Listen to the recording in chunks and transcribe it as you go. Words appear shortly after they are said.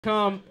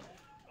Come,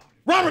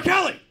 Robert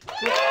Kelly!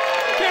 Give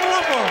it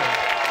up for him!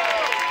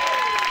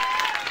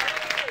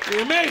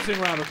 The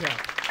amazing Robert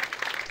Kelly.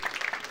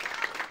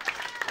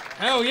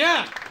 Hell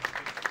yeah!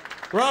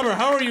 Robert,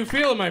 how are you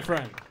feeling, my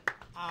friend?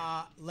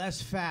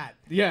 Less fat.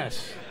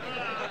 Yes.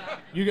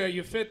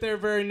 You fit there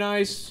very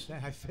nice.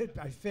 I fit.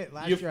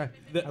 Last year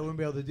I wouldn't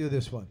be able to do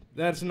this one.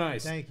 That's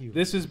nice. Thank you.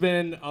 This has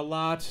been a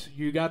lot.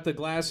 You got the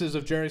glasses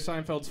of Jerry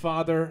Seinfeld's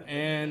father,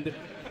 and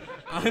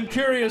I'm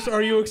curious,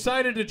 are you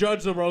excited to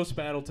judge the roast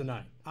battle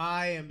tonight?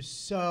 I am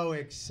so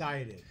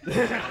excited.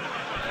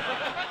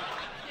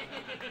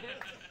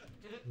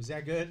 Was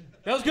that good?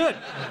 That was good.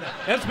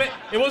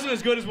 It wasn't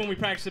as good as when we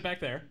practiced it back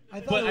there. I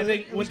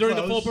think during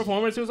the full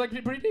performance, it was like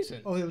pretty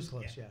decent. Oh, it was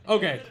close, yeah.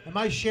 Okay. Am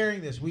I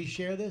sharing this? We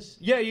share this?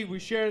 Yeah, we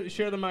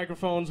share the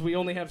microphones. We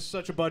only have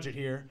such a budget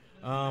here.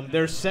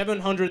 There's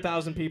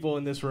 700,000 people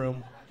in this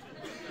room,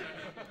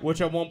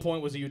 which at one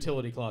point was a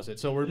utility closet.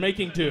 So we're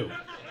making do.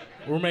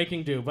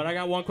 But I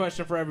got one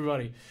question for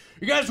everybody.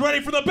 You guys ready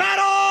for the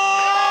battle?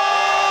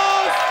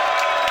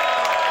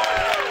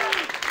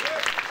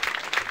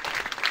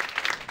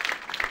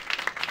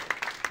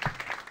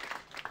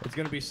 It's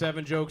gonna be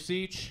 7 jokes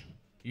each.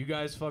 You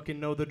guys fucking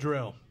know the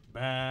drill.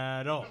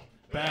 Battle,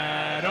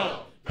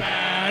 battle,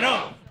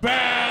 battle,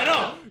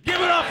 battle. Give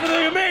it up for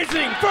the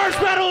amazing first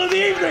battle of the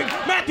evening,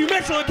 Matthew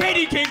Mitchell and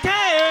Katie Kincaid.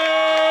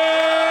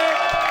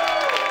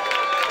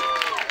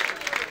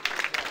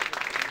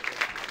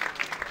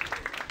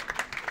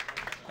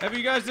 Have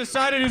you guys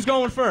decided who's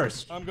going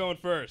first? I'm going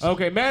first.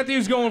 Okay,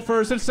 Matthew's going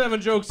first. It's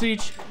 7 jokes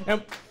each.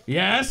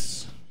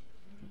 Yes.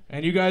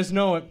 And you guys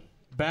know it.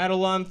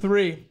 Battle on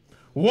 3.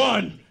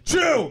 1,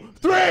 2,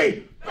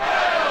 3.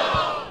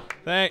 Battle!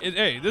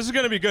 Hey, this is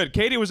going to be good.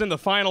 Katie was in the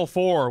Final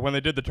Four when they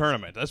did the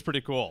tournament. That's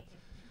pretty cool.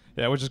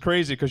 Yeah, which is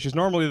crazy because she's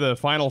normally the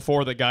Final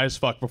Four that guys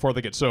fuck before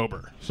they get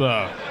sober.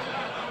 So.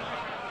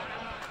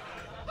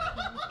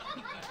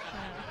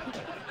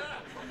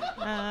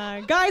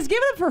 Guys, give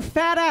it up for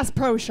Fat Ass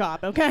Pro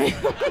Shop, okay?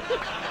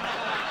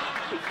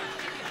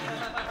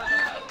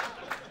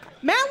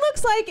 Matt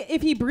looks like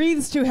if he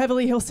breathes too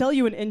heavily, he'll sell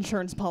you an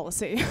insurance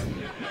policy.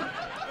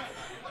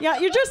 Yeah,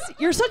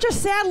 you're such a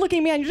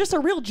sad-looking man. You're just a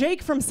real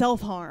Jake from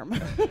Self-Harm.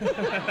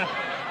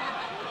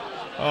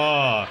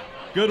 Oh,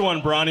 good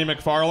one, Bronny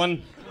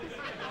McFarlane.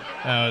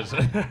 That was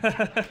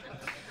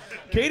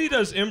Katie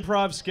does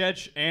improv,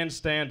 sketch, and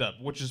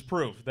stand-up, which is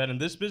proof that in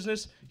this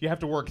business, you have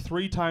to work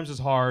 3 times as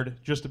hard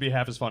just to be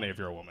half as funny if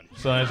you're a woman.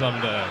 So that's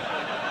something to,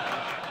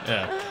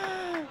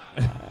 yeah.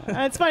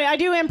 It's funny, I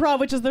do improv,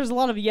 which is there's a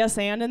lot of yes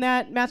and in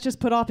that. Matt's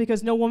just put off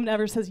because no woman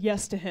ever says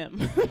yes to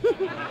him.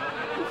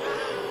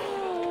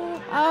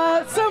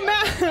 So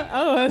Matt,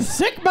 a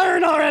sick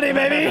burn already,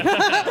 baby. All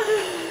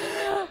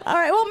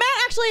right, well, Matt,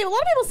 actually, a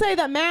lot of people say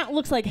that Matt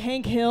looks like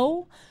Hank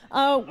Hill,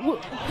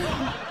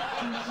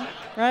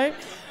 right?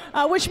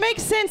 Which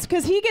makes sense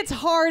because he gets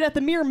hard at the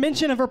mere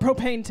mention of her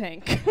propane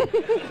tank.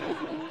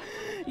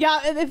 Yeah,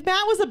 if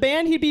Matt was a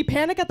band, he'd be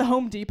Panic at the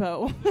Home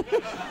Depot.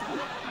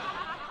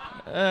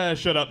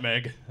 Shut up,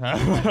 Meg. I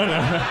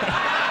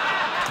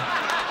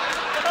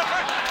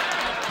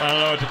don't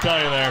know what to tell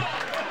you there.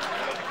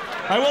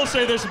 I will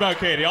say this about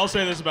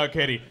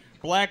Katie.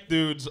 Black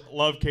dudes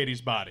love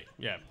Katie's body.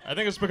 Yeah. I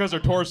think it's because her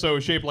torso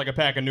is shaped like a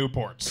pack of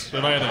Newports.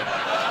 If I had to...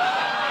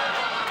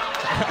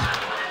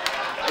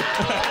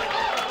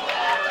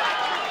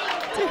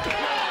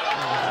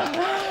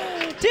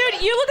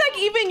 Dude, you look like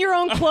even your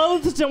own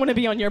clothes don't want to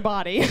be on your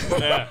body.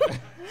 Yeah.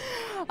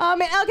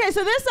 Okay,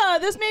 so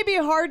this may be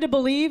hard to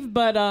believe,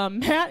 but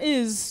Matt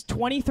is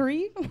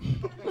 23.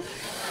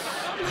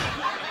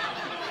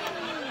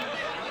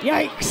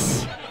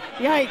 Yikes.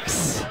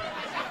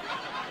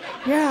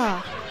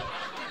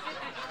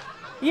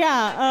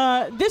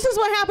 Yeah, this is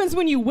what happens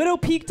when you widow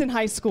peaked in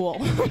high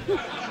school.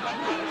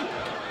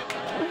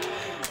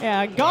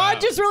 Yeah, God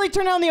just really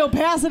turned on the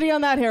opacity on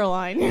that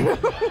hairline.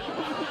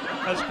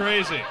 That's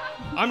crazy.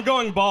 I'm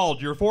going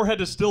bald. Your forehead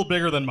is still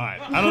bigger than mine.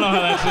 I don't know how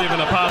that's even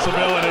a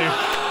possibility.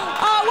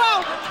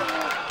 Well,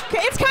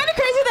 it's kind of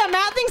crazy that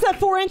Matt thinks that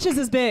 4 inches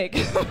is big.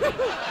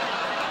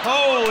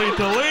 Holy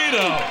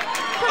Toledo.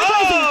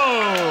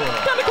 Oh!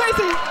 Kind of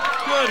crazy.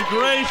 Good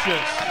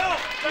gracious.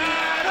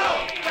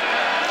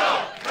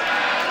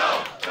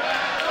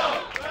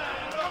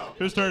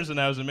 Whose turn is it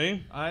now? Is it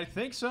me? I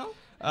think so.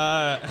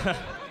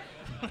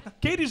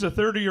 Katie's a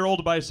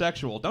 30-year-old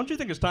bisexual. Don't you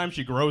think it's time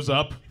she grows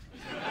up?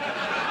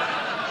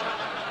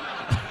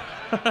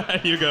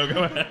 You go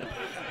ahead.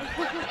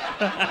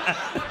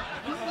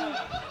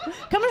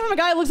 Coming from a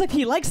guy who looks like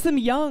he likes them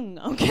young,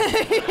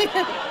 okay?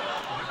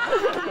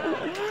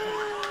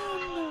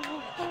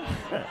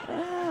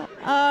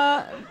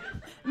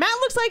 Matt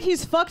looks like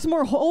he's fucked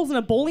more holes in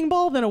a bowling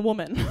ball than a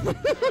woman.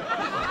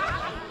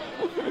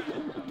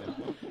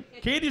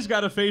 Katie's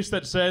got a face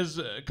that says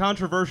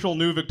controversial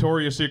new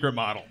Victoria's Secret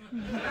model.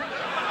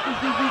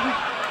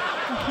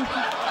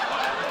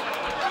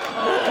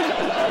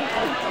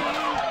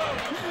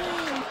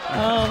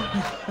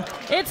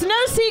 It's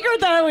no secret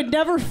that I would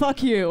never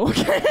fuck you,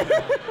 okay?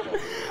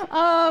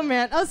 Oh,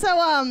 man. Oh,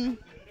 so,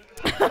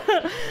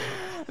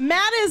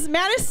 Matt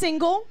is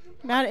single.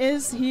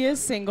 He is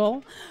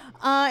single.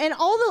 And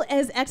all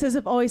his exes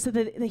have always said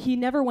that he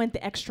never went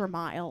the extra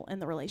mile in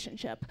the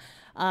relationship,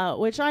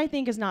 which I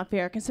think is not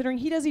fair, considering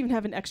he doesn't even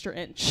have an extra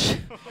inch.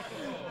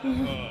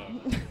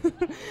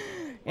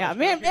 Yeah,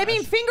 man. I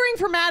mean, fingering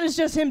for Matt is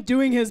just him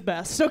doing his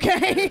best.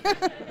 Okay.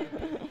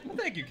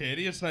 Thank you,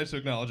 Katie. It's nice to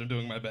acknowledge I'm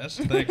doing my best.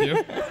 Thank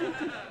you.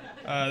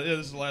 Yeah,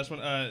 this is the last one.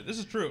 This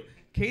is true.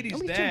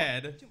 Katie's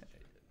dad.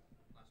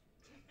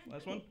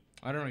 Last one?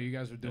 I don't know. You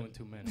guys are doing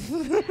too many.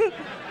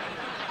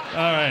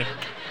 All right.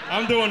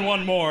 I'm doing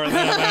one more, and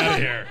then I'm out of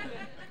here.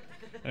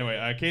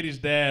 Anyway, Katie's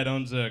dad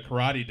owns a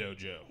karate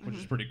dojo, which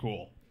is pretty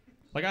cool.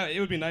 Like, it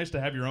would be nice to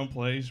have your own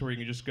place where you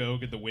can just go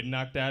get the wind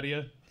knocked out of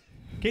you.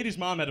 Katie's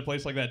mom had a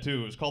place like that,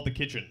 too. It was called The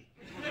Kitchen.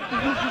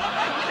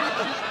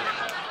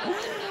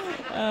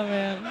 Oh,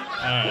 man. All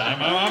right,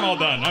 I'm all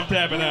done. I'm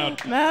tapping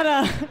out.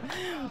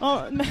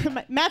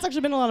 Matt's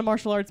actually been in a lot of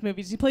martial arts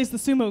movies. He plays the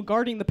sumo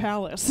guarding the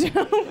palace.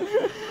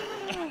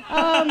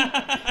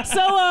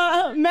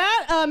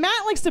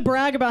 Matt likes to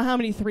brag about how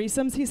many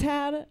threesomes he's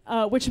had,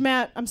 which,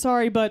 Matt, I'm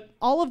sorry, but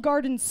Olive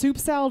Garden soup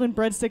salad and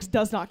breadsticks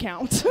does not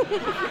count.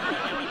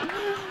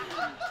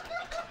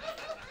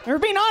 If we're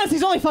being honest,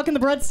 he's only fucking the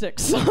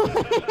breadsticks.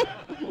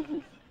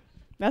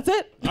 That's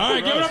it. All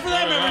right, give it up for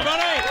them,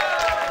 everybody.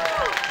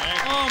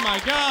 Oh, my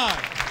God.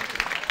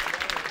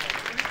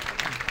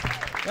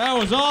 That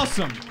was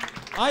awesome.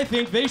 I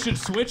think they should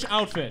switch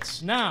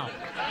outfits now.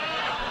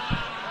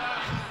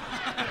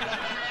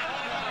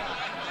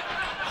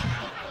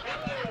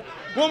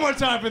 One more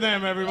time for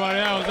them, everybody.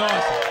 That was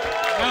awesome.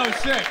 That was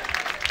sick.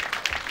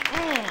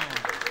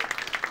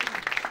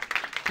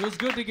 Feels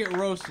good to get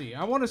roasty.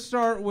 I want to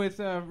start with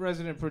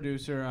resident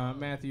producer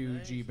Matthew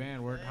G.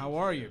 Banwart. How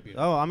are you,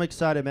 beautiful? Oh, I'm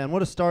excited, man.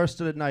 What a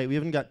star-studded night. We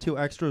even got 2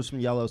 extras from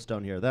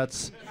Yellowstone here.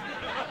 That's...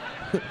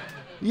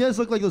 You guys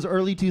look like those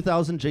early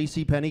 2000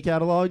 J.C. Penney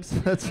catalogs.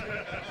 That's...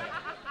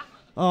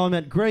 Oh,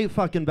 man, great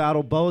fucking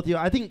battle, both of you.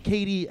 I think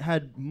Katie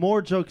had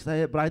more jokes than I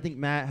hit, but I think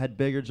Matt had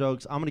bigger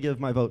jokes. I'm going to give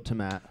my vote to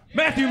Matt.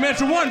 Matthew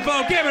Mitchell, 1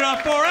 vote. Give it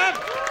up for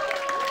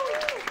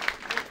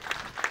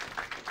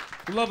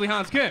him. Lovely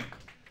Hans Kim.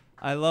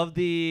 I love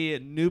the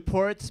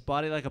Newports,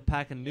 body like a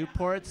pack of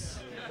Newports.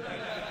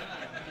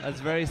 That's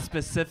very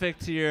specific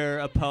to your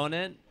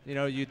opponent. You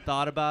know, you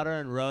thought about her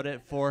and wrote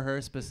it for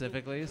her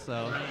specifically,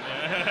 so.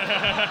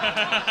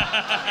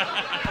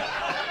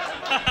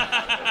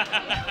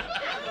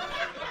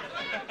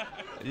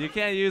 You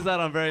can't use that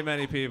on very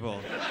many people.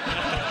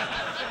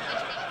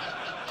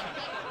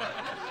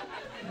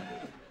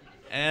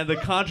 And the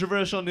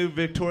controversial new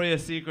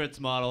Victoria's Secrets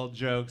model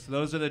jokes.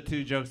 Those are the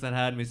 2 jokes that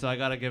had me, so I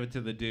gotta give it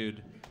to the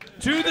dude.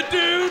 To the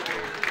dude.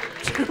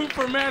 2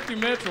 for Matthew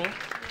Mitchell.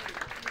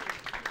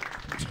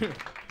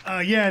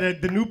 Yeah,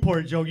 the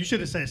Newport joke. You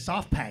should have said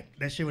soft pack.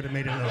 That shit would have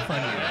made it a little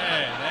funnier.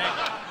 Hey,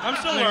 I'm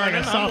still Like learning.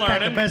 a soft I'm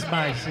pack learning. of Best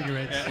Buy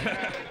cigarettes.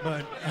 Yeah.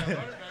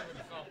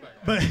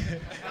 But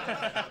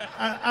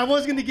I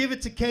was gonna give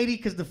it to Katie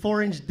because the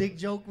 4-inch dick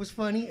joke was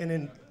funny, and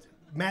then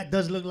Matt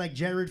does look like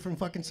Jared from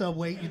fucking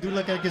Subway. You do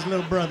look like his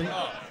little brother,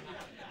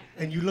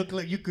 and you look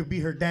like you could be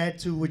her dad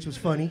too, which was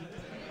funny.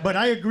 But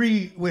I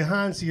agree with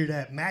Hans here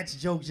that Matt's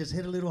joke just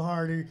hit a little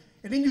harder,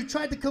 and then you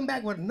tried to come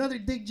back with another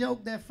dick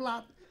joke that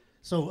flopped.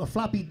 So a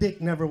floppy dick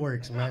never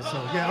works, Matt. So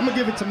yeah, I'm gonna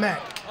give it to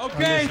Matt.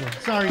 Okay.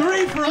 Sorry.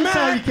 3 for I'm Matt.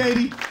 sorry,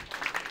 Katie.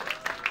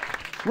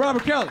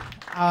 Robert Kelly.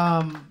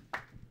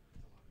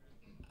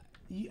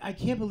 I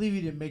can't believe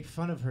you didn't make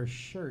fun of her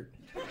shirt.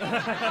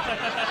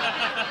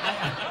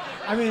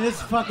 I mean,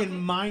 it's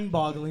fucking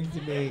mind-boggling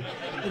to me.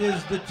 It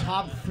is the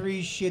top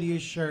 3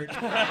 shittiest shirt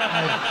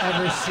I've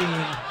ever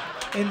seen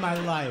in my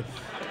life.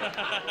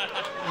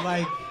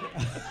 Like,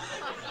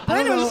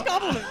 I know, just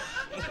compliment.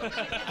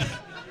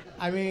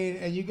 I mean,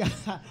 and you got.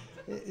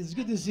 It's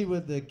good to see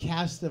what the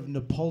cast of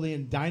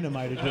Napoleon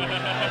Dynamite are doing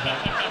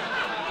now.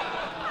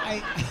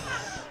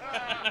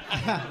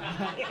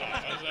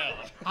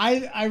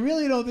 I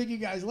really don't think you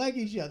guys like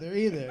each other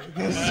either.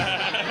 Because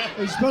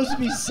there's supposed to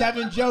be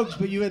 7 jokes,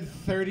 but you had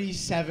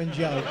 37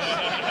 jokes.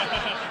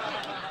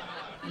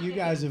 You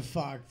guys have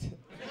fucked.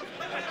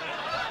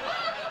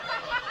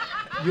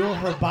 You're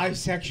her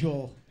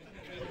bisexual.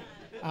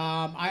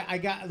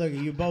 Look,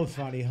 you're both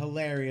funny,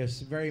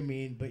 hilarious, very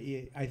mean, but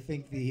I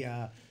think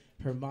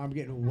her mom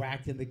getting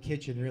whacked in the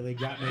kitchen really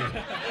got me.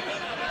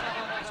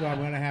 So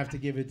I'm gonna have to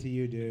give it to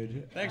you,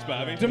 dude. Thanks,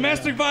 Bobby.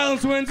 Domestic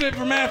violence wins it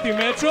for Matthew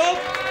Mitchell.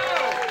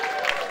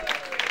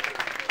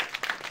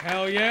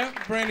 Hell yeah.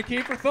 Brandon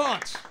Kiefer,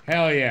 thoughts?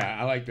 Hell yeah,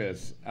 I like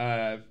this.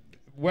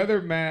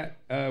 Whether Matt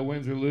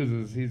wins or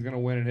loses, he's going to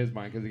win in his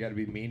mind because he got to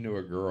be mean to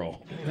a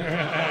girl.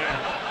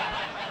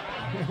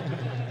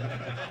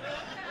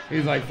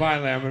 He's like,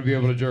 finally, I'm going to be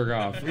able to jerk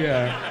off.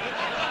 Yeah.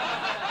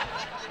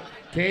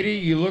 Katie,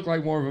 you look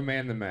like more of a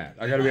man than Matt.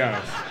 I got to be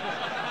honest.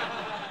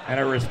 And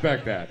I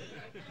respect that.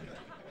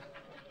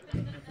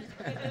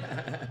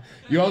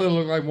 You also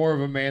look like more of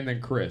a man than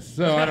Chris,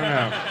 so I don't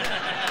know.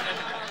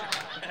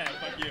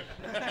 Fuck you.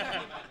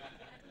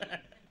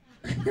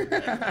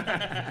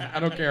 I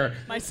don't care.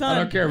 My son.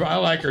 I don't care. But I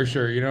like her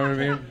shirt. You know what I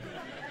mean?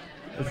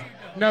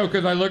 No,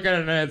 because I look at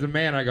it and as a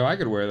man, I go, I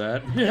could wear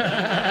that.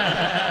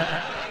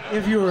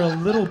 If you were a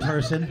little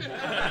person.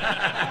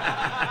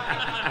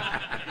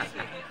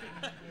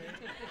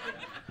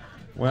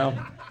 Well.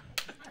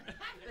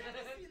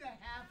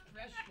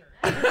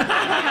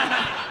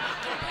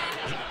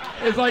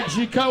 It's like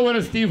she cut one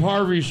of Steve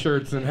Harvey's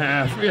shirts in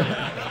half.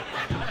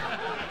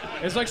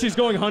 It's like she's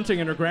going hunting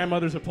in her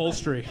grandmother's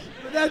upholstery.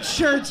 That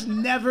shirt's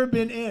never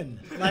been in.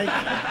 Like,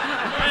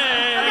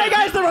 Okay,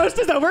 guys, the roast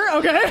is over.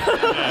 Okay.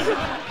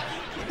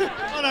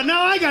 Hold on,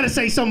 now I gotta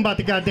say something about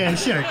the goddamn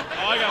shirt.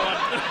 Oh, I got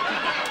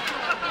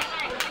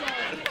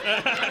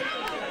one.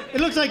 It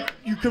looks like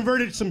you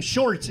converted some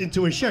shorts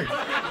into a shirt.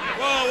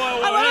 Whoa.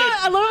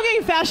 I love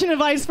getting fashion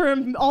advice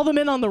from all the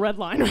men on the red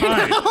line right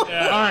now. All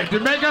right, to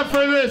make up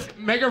for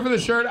the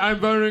shirt, I'm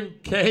voting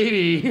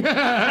Katie.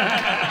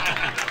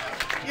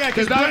 Yeah,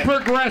 Because I'm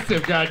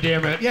progressive,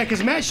 goddammit. Yeah,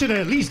 because Matt should have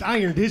at least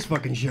ironed his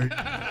fucking shirt.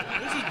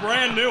 This is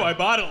brand new. I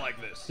bought it like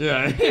this.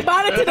 Yeah. He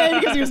bought it today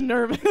because he was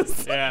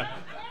nervous. Yeah.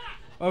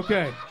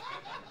 Okay.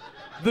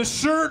 The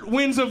shirt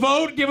wins a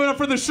vote. Give it up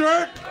for the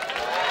shirt.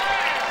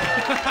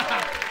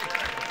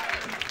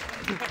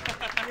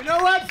 you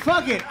know what?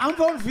 Fuck it. I'm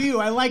voting for you.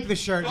 I like the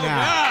shirt now.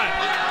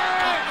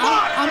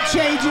 God. I'm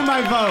changing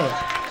my vote.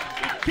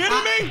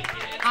 Kidding me?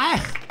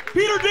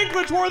 Peter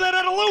Dinklage wore that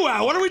at a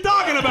luau. What are we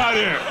talking about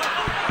here?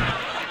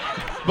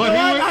 But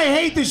I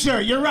hate the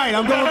shirt. You're right.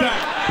 I'm going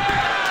back.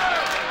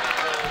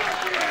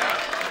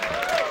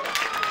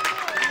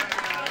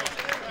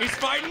 He's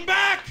fighting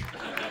back.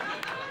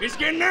 He's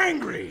getting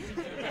angry.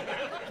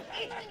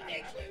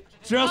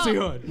 Chelsea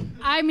Hood.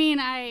 I mean,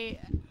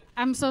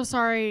 I'm so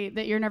sorry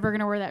that you're never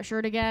gonna wear that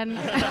shirt again.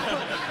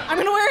 I'm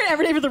gonna wear it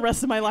every day for the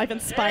rest of my life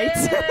in spite.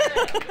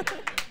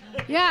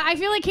 Yeah, I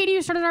feel like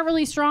Katie started out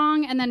really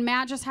strong, and then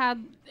Matt just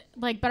had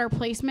like better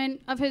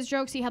placement of his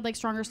jokes. He had like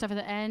stronger stuff at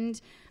the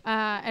end,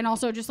 and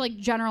also just like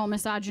general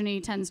misogyny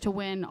tends to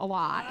win a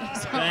lot.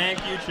 So. Thank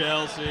you,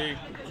 Chelsea.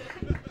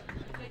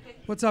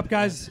 What's up,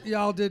 guys?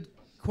 Y'all did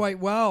quite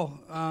well.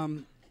 Are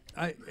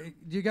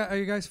you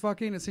guys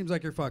fucking? It seems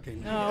like you're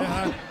fucking.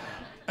 No.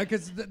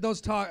 Because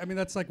those talk, I mean,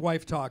 that's like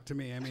wife talk to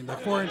me. I mean, the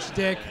 4-inch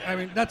dick. I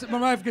mean, that's my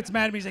wife gets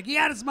mad at me. She's like, "You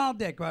had a small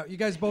dick." Well, you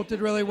guys both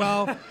did really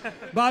well.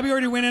 Bobby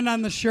already went in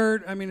on the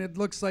shirt. I mean, it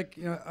looks like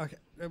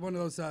one of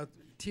those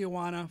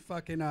Tijuana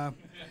fucking, the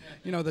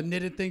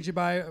knitted things you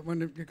buy when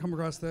you come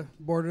across the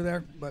border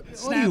there. But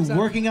What are you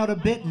working out a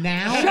bit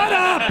now? Shut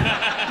up!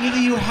 Either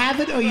you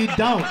have it or you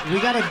don't. We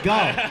gotta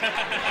go.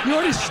 You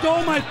already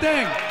stole my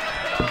thing.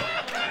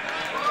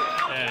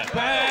 Yeah.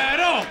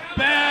 Battle.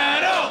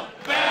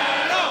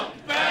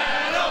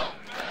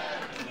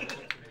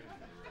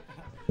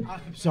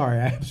 I'm sorry.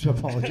 I have to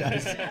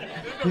apologize.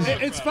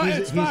 It's fine.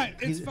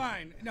 It's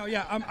fine. No,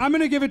 yeah. I'm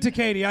gonna give it to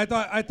Katie. I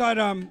thought.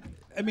 I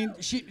mean,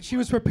 she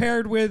was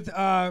prepared with.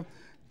 I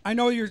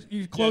know you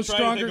close Try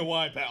stronger. to think of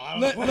why, pal. I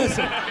don't know.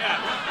 Listen.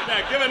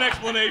 Yeah, give an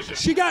explanation.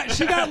 She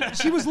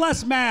was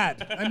less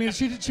mad. I mean,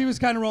 she was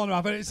kind of rolling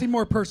off. It seemed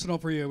more personal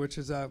for you, which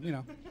is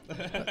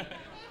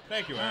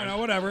Thank you, I Aaron. don't know,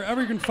 whatever.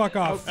 Ever you can fuck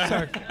off.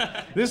 Sorry.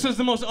 This is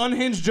the most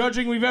unhinged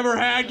judging we've ever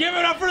had. Give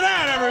it up for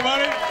that,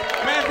 everybody.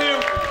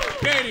 Matthew,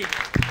 Katie,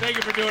 thank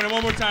you for doing it.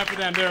 One more time for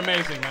them. They're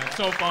amazing, man.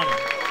 So funny.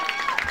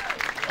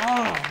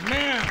 Oh,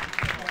 man.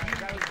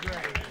 That was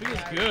great.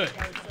 Feels good.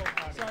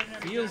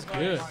 Feels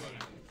good.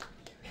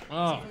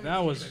 Oh,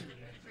 that was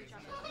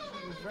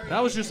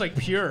just like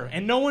pure.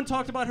 And no one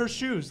talked about her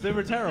shoes. They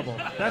were terrible.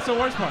 That's the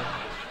worst part.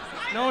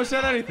 No one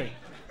said anything.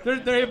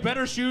 They have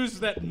better shoes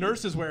that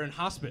nurses wear in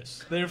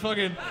hospice. They're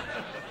fucking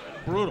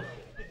brutal.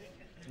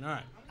 All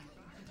right.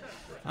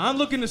 I'm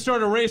looking to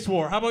start a race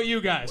war. How about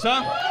you guys,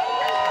 huh?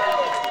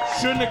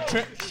 Shouldn't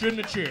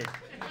have cheered.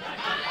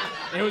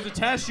 It was a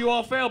test. You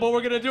all failed, but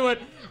we're going to do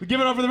it. We give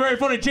it up for the very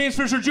funny James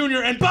Fisher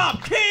Jr. and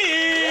Bob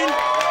Keane.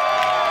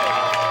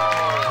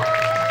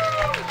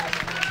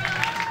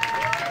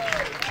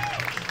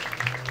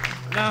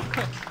 Now,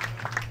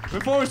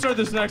 before we start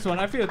this next one,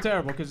 I feel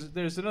terrible because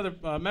there's another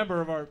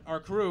member of our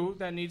crew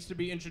that needs to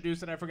be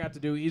introduced that I forgot to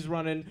do. He's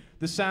running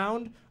the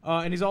sound,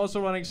 and he's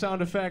also running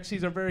sound effects.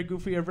 He's a very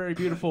goofy, a very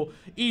beautiful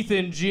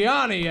Ethan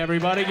Gianni,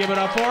 everybody. Give it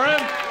up for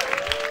him.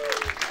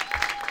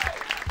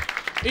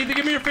 Ethan,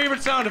 give me your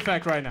favorite sound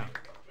effect right now.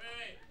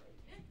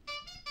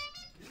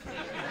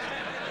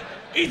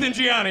 Ethan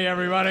Gianni,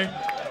 everybody.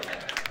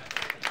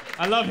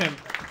 I love him.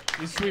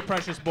 He's a sweet,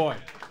 precious boy.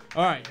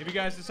 All right, if you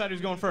guys decide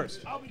who's going first.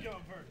 I'll be going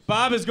first.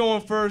 Bob is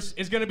going first.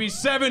 It's going to be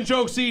 7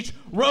 jokes each.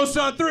 Roast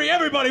on 3.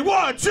 Everybody,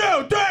 1, 2, 3.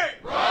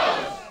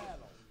 Roast!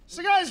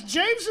 So guys,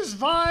 James's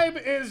vibe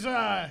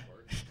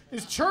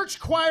is church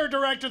choir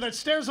director that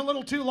stares a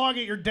little too long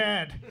at your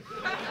dad.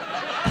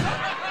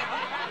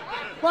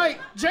 Like,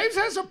 James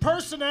has a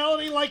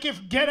personality like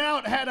if Get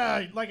Out had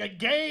a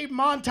gay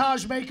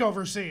montage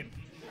makeover scene.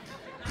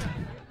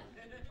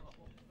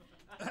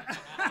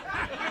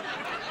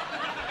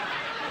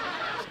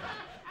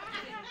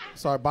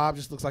 Sorry, Bob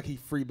just looks like he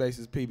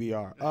freebases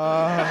PBR.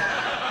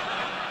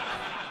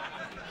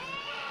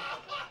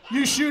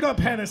 You shoot up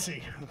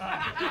Hennessy.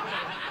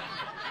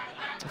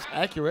 That's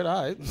accurate,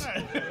 all right.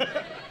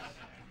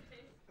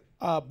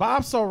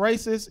 Bob's so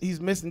racist, he's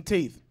missing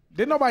teeth.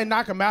 Didn't nobody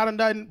knock him out or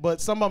nothing,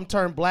 but some of them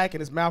turned black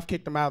and his mouth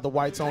kicked him out of the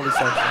whites only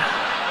section.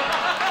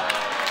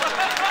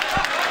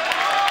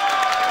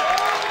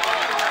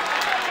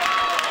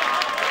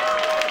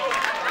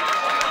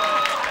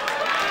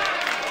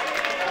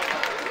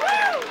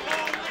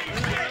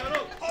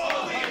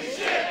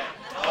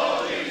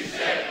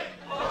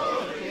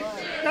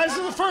 Guys, this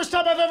is the first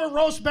time I've ever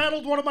roast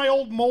battled one of my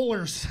old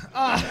molars.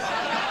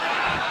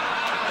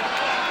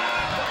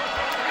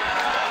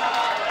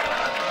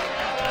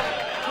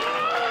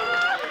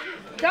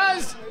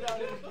 Guys,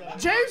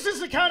 James is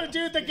the kind of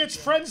dude that gets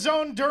friend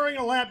zoned during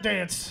a lap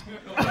dance.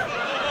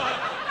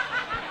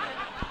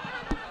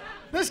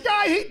 This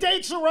guy, he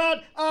dates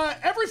around.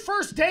 Every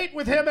first date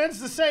with him ends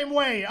the same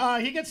way.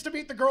 He gets to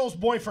meet the girl's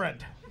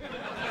boyfriend.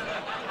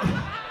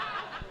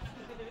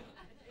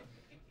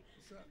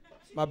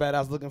 My bad, I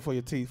was looking for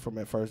your teeth from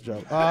that first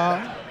joke.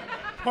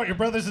 What, your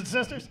brothers and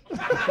sisters?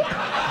 Shit.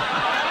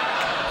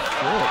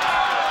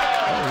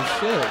 Oh,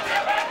 shit.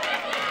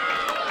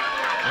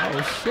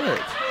 Oh,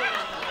 shit.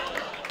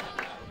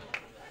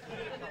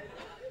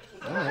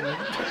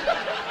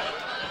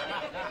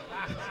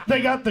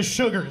 They got the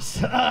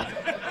sugars.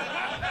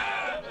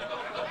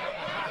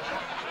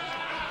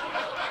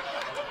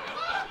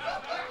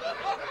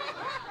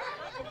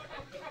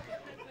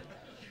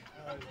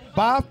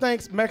 Bob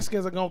thinks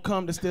Mexicans are gonna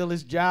come to steal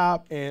his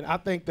job, and I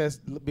think that's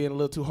being a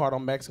little too hard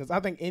on Mexicans.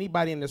 I think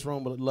anybody in this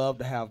room would love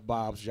to have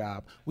Bob's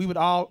job. We would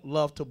all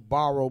love to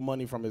borrow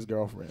money from his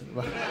girlfriend.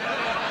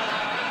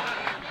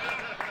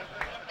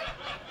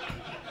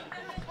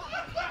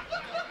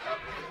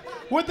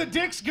 When the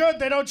dick's good,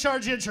 they don't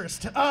charge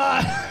interest.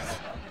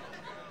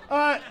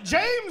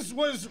 James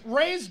was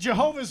raised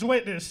Jehovah's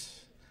Witness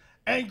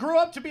and grew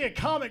up to be a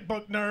comic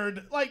book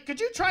nerd. Like, could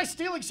you try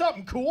stealing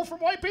something cool from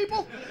white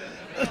people?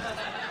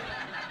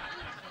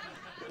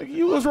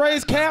 You was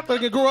raised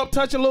Catholic and grew up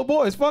touching little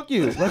boys. Fuck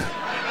you.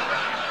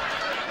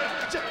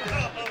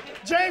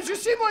 James, you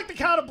seem like the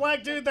kind of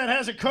black dude that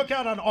has a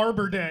cookout on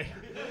Arbor Day.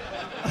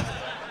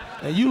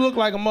 And you look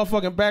like a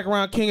motherfucking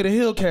background King of the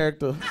Hill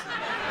character.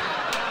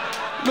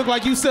 Look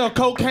like you sell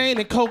cocaine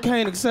and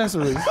cocaine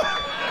accessories.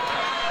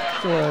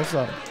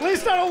 At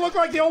least I don't look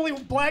like the only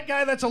black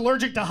guy that's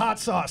allergic to hot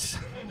sauce.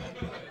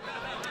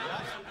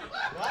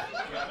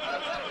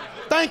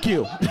 Thank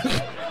you.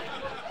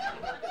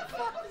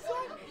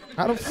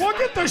 Look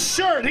at the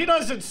shirt. He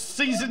doesn't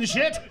season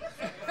shit.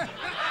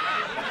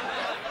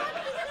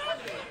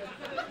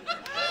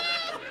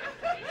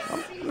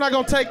 I'm not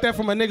gonna take that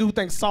from a nigga who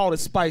thinks salt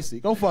is spicy.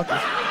 Go fuck it.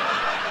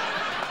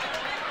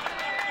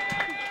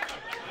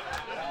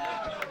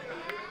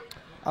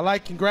 I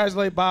like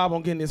congratulate Bob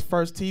on getting his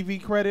first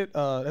TV credit.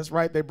 That's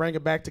right, they bring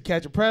it back to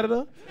Catch a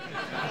Predator.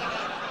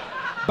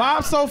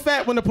 Bob's so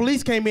fat when the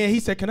police came in, he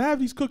said, "Can I have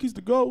these cookies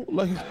to go?"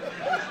 Like.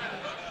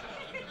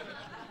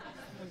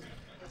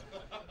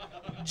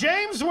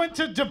 James went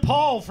to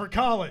DePaul for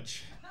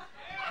college,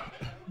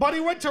 but he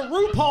went to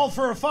RuPaul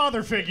for a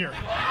father figure.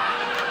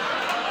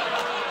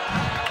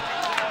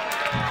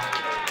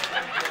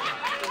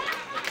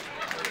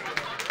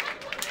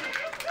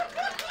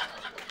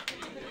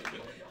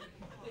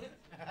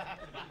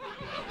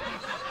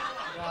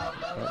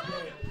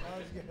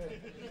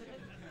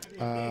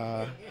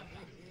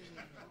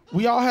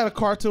 We all had a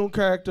cartoon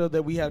character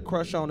that we had a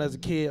crush on as a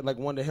kid, like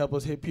one to help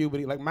us hit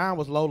puberty. Like mine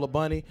was Lola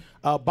Bunny.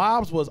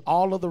 Bob's was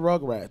all of the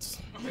Rugrats.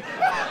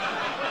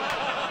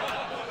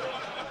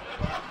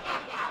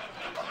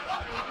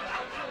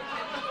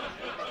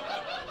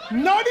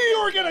 None of you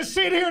are gonna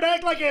sit here and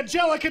act like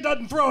Angelica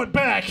doesn't throw it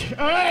back,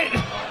 all right?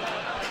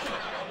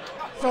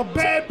 It's a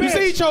bad bitch. You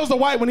see, he chose the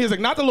white one. He was like,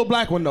 not the little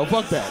black one, though.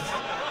 Fuck that.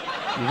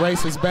 You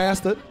racist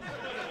bastard.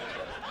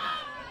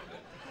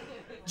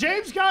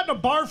 James got in a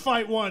bar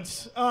fight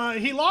once.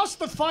 He lost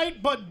the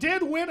fight, but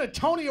did win a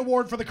Tony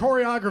Award for the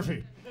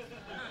choreography.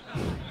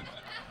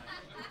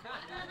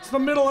 It's the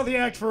middle of the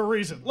act for a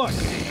reason. Look.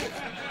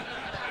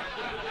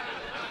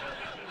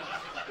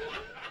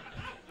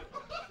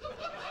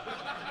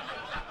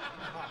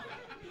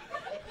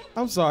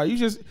 I'm sorry.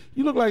 You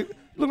look like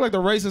the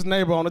racist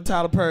neighbor on the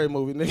Tyler Perry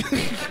movie,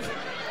 nigga.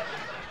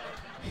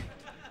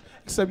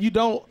 Except you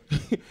don't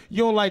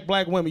like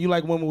black women. You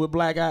like women with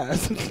black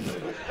eyes.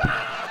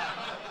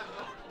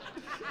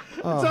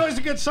 It's always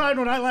a good sign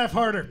when I laugh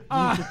harder.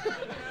 I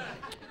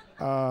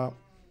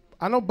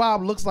know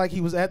Bob looks like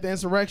he was at the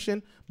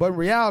insurrection, but in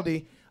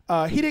reality,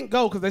 he didn't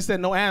go because they said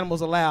no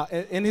animals allowed.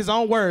 In his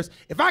own words,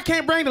 if I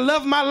can't bring the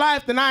love of my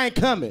life, then I ain't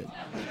coming.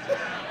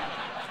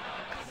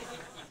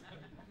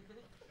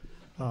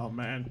 Oh,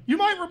 man. You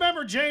might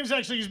remember James,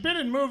 actually. He's been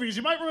in movies.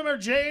 You might remember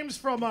James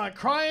from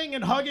crying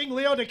and hugging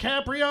Leo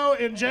DiCaprio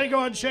in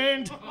Django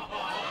Unchained.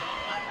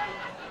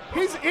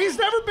 He's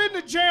never been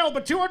to jail,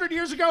 but 200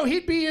 years ago,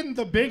 he'd be in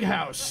the big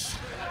house.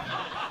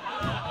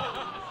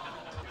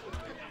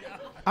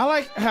 I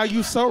like how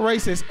you so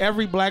racist,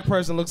 every black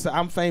person looks like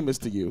I'm famous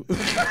to you.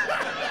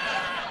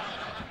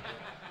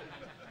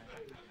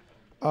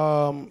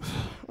 All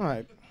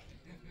right.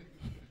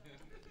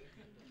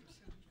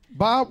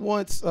 Bob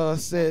once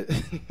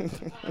said.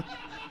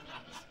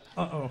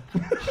 Uh-oh.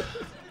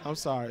 I'm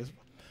sorry.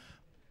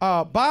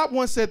 Bob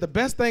once said the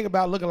best thing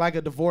about looking like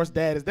a divorced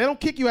dad is they don't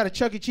kick you out of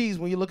Chuck E. Cheese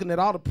when you're looking at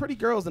all the pretty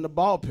girls in the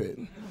ball pit.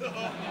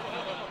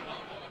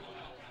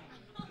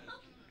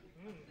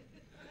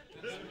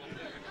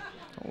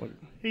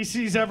 He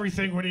sees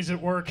everything when he's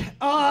at work.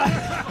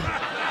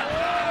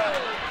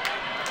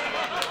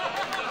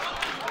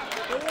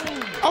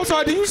 I'm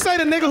sorry, did you say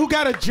the nigga who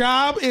got a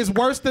job is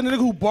worse than the nigga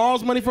who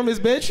borrows money from his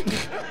bitch?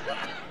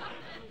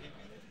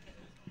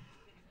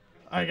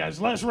 All right,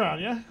 guys, last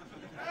round, yeah?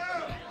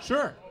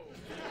 Sure.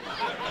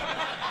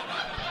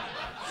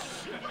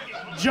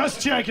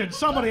 Just checking.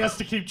 Somebody has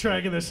to keep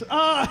track of this.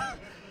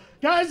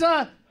 Guys,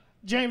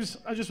 James,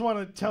 I just want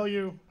to tell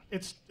you,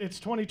 it's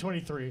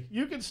 2023.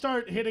 You can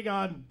start hitting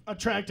on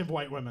attractive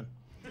white women.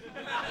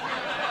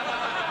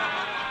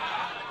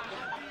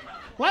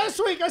 Last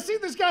week, I seen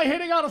this guy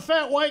hitting on a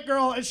fat white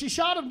girl, and she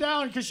shot him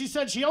down because she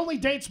said she only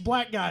dates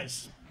black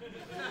guys.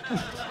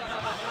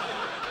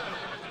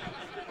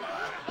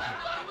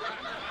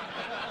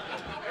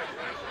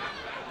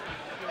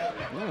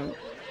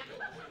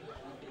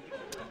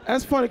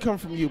 That's funny coming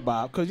from you,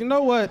 Bob, because you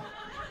know what?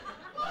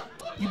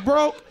 You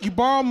broke, you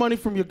borrow money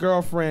from your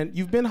girlfriend,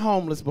 you've been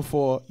homeless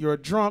before, you're a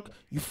drunk,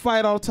 you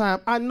fight all the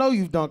time. I know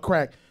you've done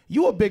crack.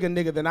 You a bigger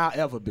nigga than I'll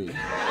ever be.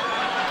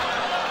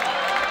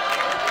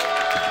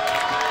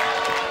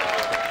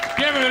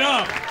 Give it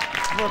up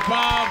for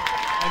Bob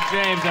and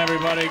James,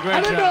 everybody. Great job.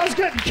 I didn't know I was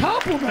getting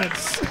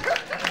compliments.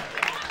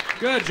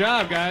 Good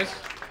job, guys.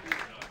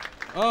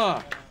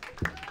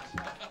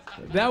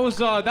 That was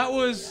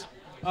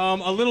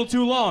a little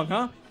too long,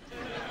 huh?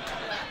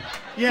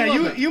 Yeah,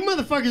 you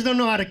motherfuckers don't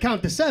know how to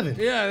count to 7.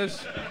 Yeah,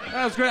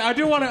 that was great. I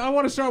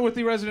want to start with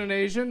the resident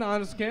Asian,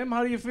 Honest Kim.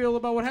 How do you feel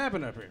about what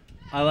happened up here?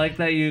 I like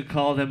that you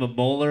called him a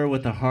molar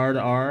with a hard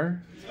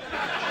R.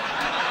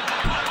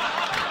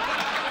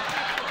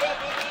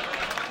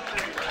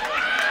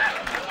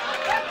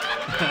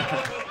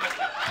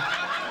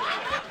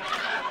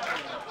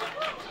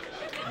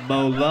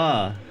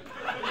 Mola.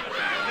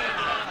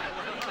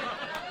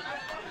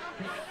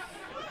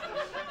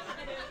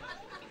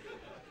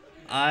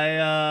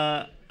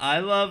 I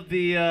love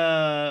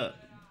the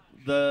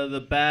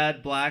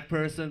bad black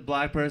person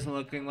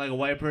looking like a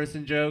white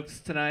person jokes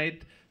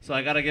tonight. So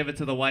I gotta give it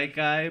to the white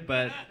guy,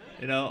 but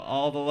you know,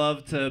 all the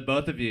love to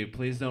both of you.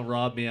 Please don't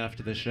rob me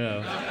after the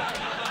show.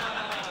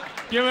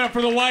 Give it up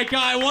for the white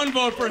guy. 1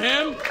 vote for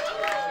him.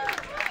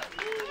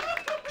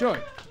 Joy.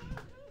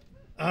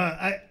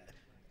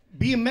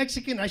 Being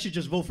Mexican, I should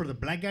just vote for the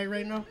black guy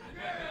right now.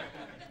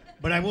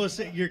 But I will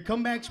say your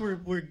comebacks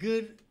were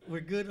good.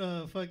 We're good.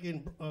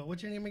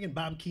 What's your name again?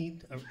 Bob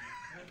Keane.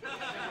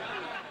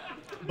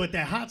 But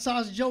that hot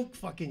sauce joke,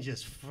 fucking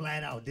just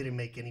flat out didn't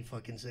make any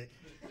fucking sense.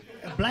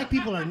 Black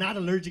people are not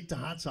allergic to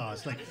hot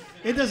sauce. Like,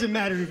 it doesn't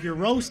matter if you're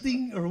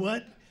roasting or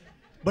what.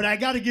 But I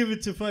gotta give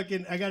it to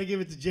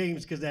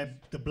James because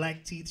the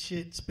black teeth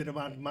shit spit him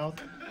out of the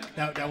mouth.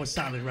 That was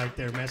solid right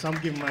there, man. So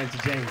I'm giving mine to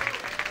James.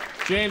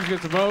 James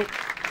gets a vote.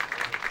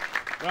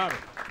 Robert.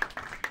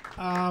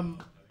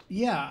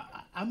 Yeah,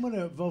 I'm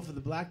gonna vote for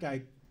the black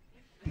guy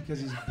because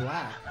he's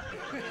black.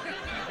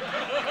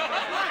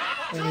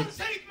 And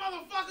Take,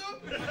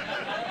 motherfucker!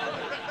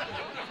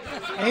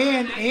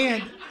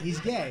 And he's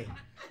gay.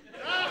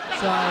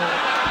 So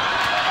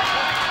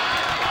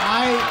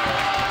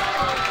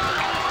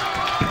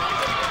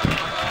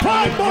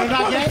Pride Month,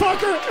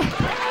 motherfucker!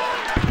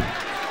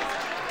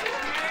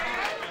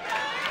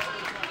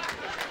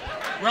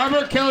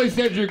 Robert Kelly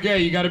said you're gay.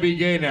 You got to be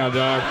gay now,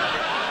 dog.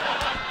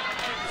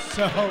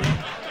 So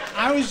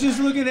I was just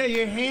looking at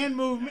your hand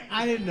movement.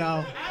 I didn't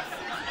know.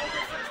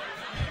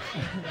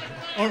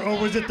 Or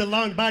was it the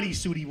long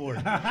bodysuit he wore?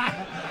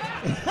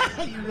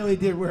 You really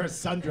did wear a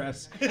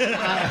sundress.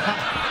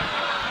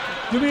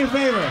 Do me a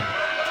favor.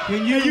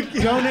 Can you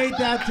donate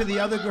that to the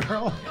other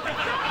girl?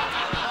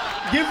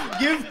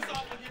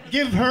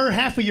 Give her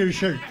half of your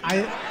shirt.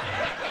 I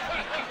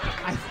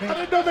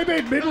didn't know they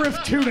made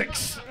midriff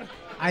tunics.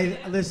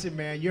 Listen,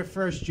 man, your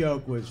first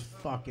joke was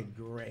fucking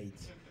great.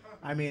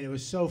 I mean, it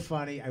was so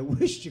funny. I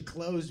wished you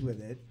closed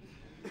with it.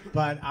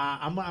 But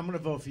I'm going to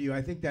vote for you.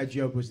 I think that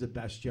joke was the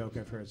best joke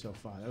I've heard so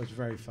far. That was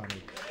very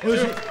funny. It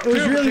was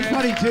really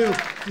funny, too,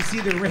 to see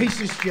the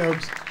racist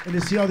jokes and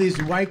to see all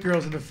these white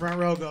girls in the front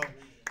row go,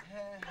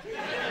 you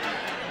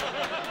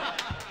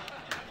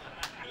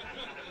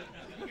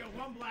got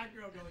one black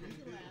girl going,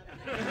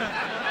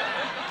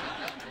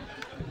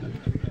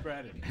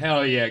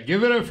 Hell yeah.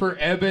 Give it up for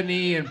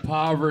Ebony and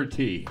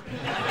Poverty.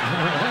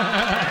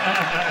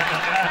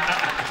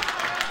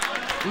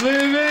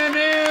 Living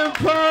in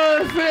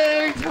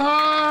perfect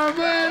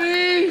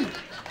harmony.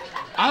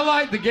 I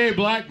like the gay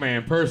black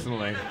man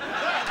personally.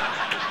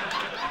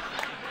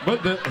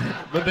 But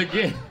the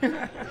gay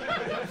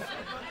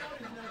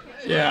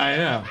yeah, I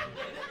know.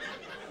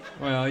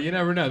 Well, you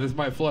never know. This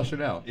might flush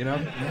it out, you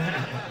know?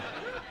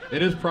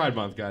 It is Pride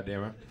Month,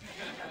 goddammit.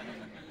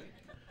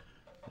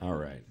 All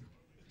right.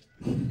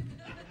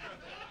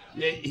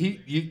 Yeah,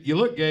 you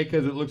look gay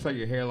because it looks like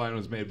your hairline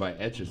was made by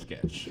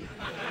Etch-a-Sketch.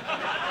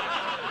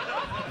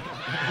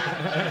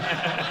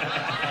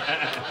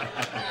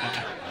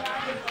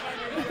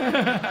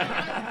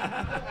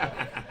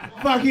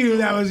 Fuck you,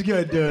 that was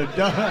good, dude.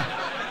 All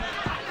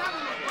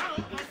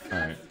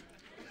right.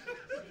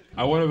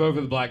 I want to vote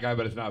for the black guy,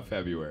 but it's not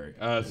February.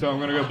 So I'm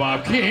going to go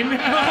Bob Keane.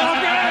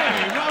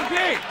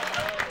 Okay.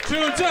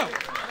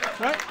 2-2.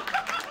 Right?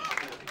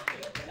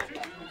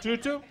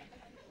 2-2.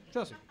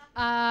 Chelsea.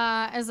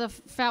 As a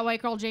fat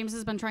white girl, James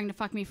has been trying to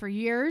fuck me for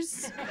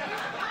years.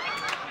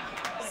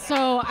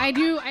 So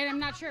I'm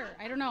not sure.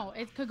 I don't know.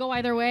 It could go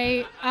either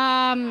way.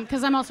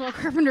 Because I'm also a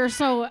carpenter,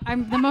 so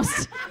I'm the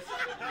most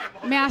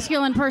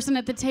masculine person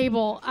at the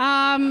table.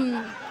 I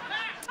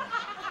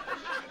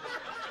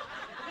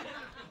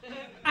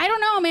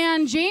don't know,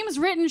 man. James'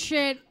 written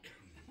shit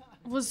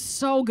was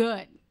so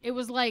good. It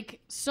was like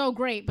so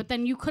great, but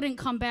then you couldn't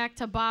come back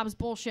to Bob's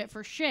bullshit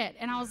for shit.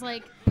 And I was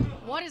like,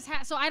 what is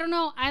so I don't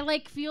know. I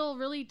like feel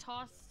really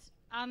tossed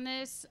on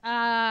this.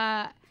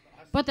 But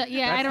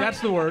That's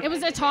the word. It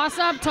was a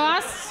toss-up.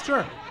 Toss?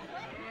 Sure.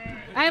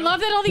 I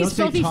love that all these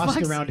Don't filthy say tossed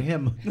fucks. around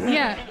him.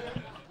 Yeah.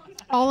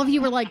 All of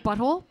you were like,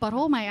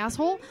 butthole, my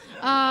asshole.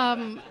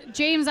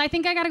 James, I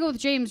think I gotta go with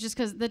James just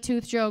because the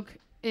tooth joke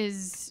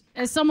is,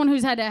 as someone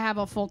who's had to have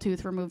a full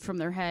tooth removed from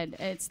their head,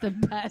 it's the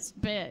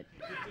best bit.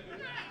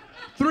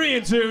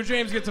 3-2.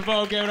 James gets a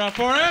vote. Give it up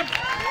for him.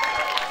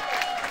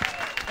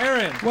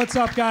 Aaron. What's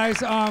up, guys?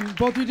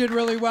 Both of you did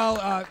really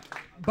well.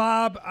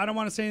 Bob, I don't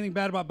want to say anything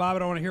bad about Bob. I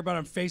don't want to hear about it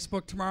on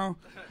Facebook tomorrow.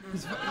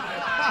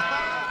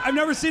 I've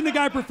never seen the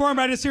guy perform,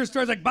 but I just hear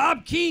stories like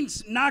Bob Keane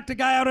knocked a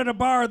guy out at a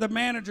bar, the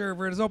manager,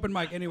 for his open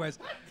mic. Anyways,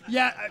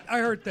 yeah, I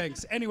heard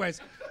things.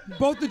 Anyways,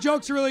 both the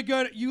jokes are really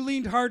good. You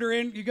leaned harder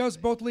in. You guys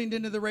both leaned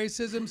into the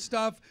racism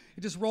stuff.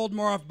 It just rolled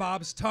more off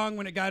Bob's tongue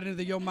when it got into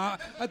the yo ma.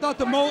 I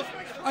thought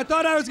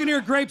I was gonna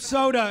hear grape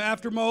soda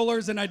after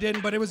molars, and I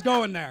didn't, but it was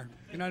going there.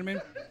 You know what I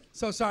mean?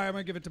 So sorry, I'm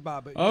gonna give it to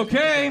Bob.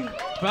 Okay,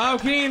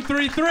 Bob Keane,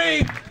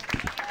 3-3.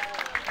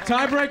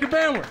 Tiebreaker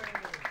Banwart.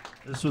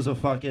 This was a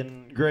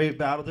fucking great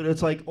battle. Dude.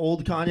 It's like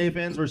old Kanye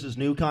fans versus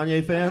new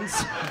Kanye fans.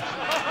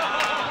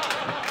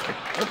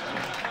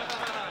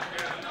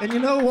 And you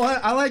know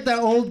what? I like that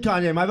old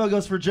Kanye. My vote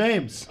goes for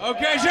James.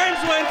 Okay, James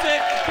wins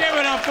it. Give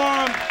it up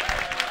for him.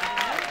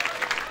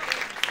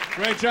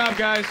 Great job,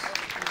 guys.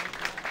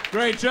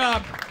 Great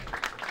job.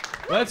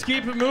 Let's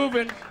keep it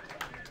moving.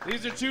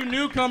 These are two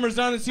newcomers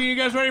on the scene. You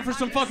guys ready for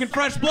some fucking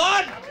fresh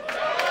blood?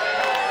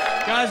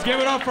 Guys, give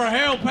it up for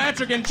Hale,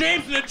 Patrick, and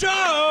James the Joke!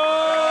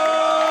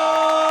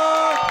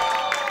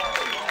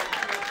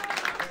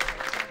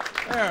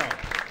 Harold,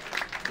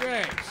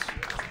 James.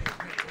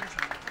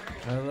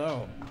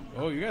 Hello.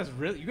 Oh, you guys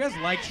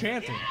like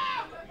chanting.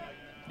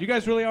 You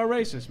guys really are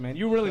racist, man.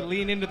 You really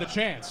lean into the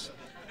chants.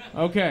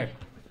 Okay.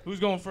 Who's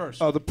going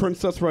first? Oh, the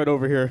princess right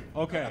over here.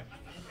 Okay.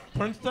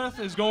 Princess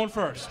is going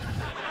first.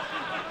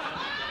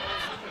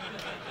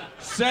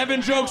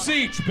 7 jokes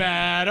each.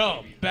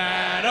 Battle,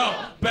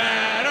 battle,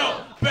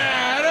 battle,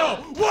 battle.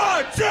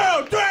 1,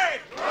 2, 3.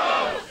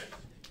 Roast.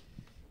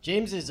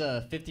 James is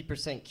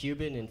 50%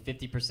 Cuban and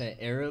 50%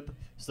 Arab,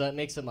 so that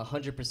makes him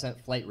 100%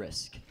 flight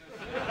risk.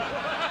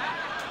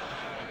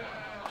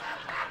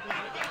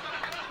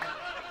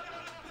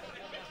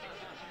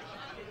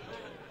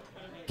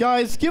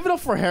 Guys, give it up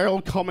for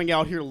Harold coming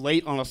out here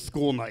late on a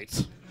school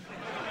night.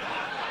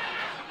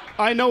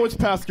 I know it's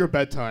past your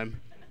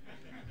bedtime.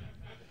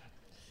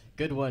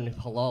 Good one,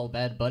 Halal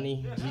Bad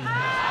Bunny.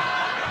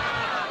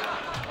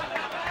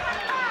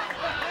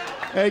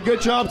 Hey,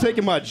 good job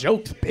taking my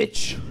jokes,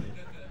 bitch.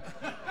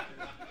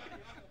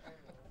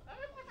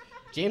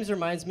 James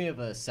reminds me of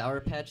a Sour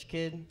Patch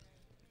Kid.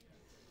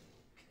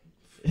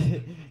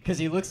 Because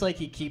he looks like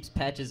he keeps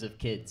patches of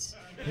kids.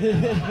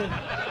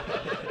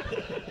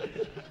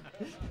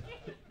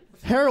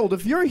 Harold,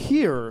 if you're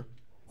here,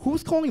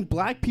 who's calling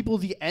black people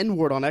the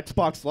N-word on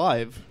Xbox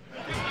Live?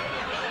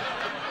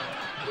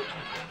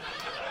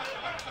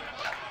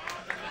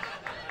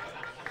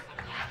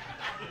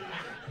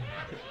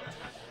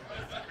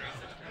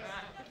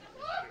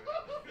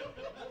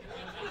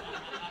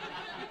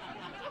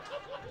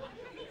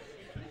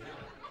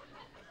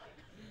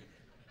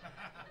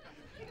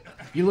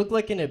 You look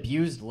like an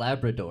abused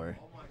Labrador.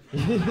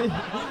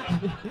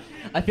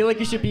 I feel like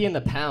you should be in the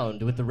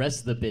pound with the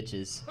rest of the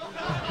bitches.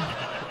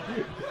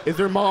 Is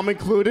their mom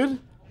included?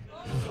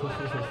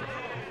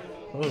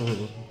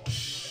 Oh.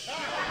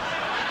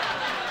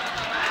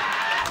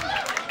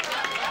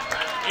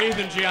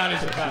 Ethan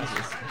Gianni's the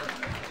best.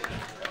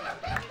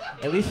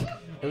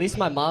 At least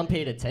my mom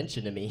paid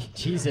attention to me.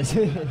 Jesus.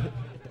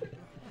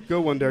 Good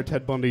one there,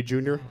 Ted Bundy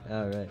Jr.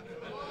 All right.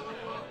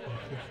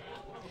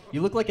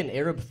 You look like an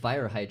Arab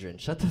fire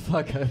hydrant. Shut the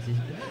fuck up.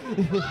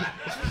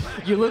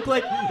 You look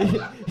like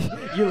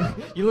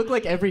you look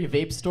like every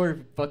vape store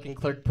fucking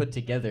clerk put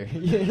together.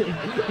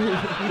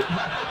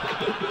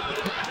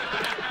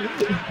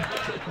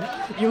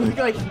 You look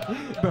like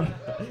bro.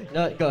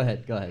 No, go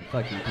ahead.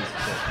 Fuck you, piece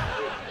of shit.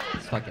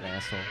 This fucking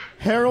asshole.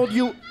 Harold,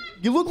 you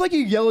look like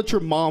you yell at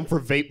your mom for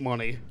vape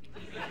money.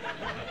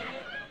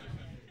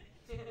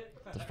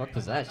 fuck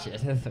was that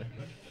shit?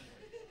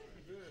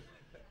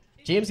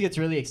 James gets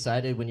really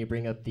excited when you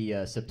bring up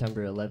the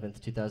September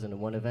 11th,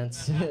 2001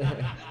 events.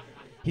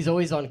 He's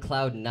always on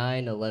cloud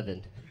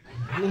 9/11.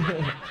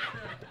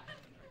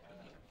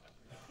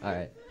 All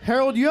right.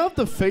 Harold, you have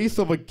the face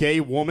of a gay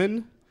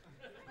woman.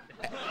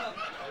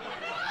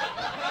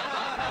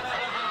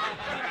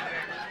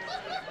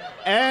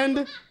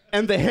 And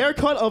the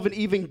haircut of an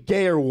even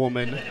gayer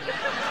woman.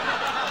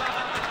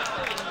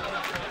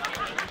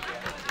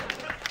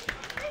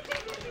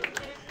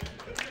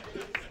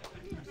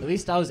 At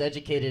least I was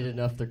educated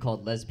enough they're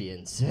called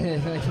lesbians.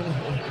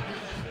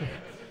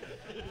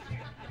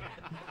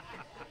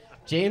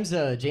 James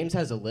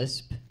has a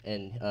lisp,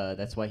 and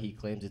that's why he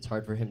claims it's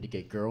hard for him to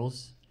get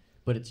girls.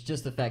 But it's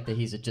just the fact that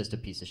he's just a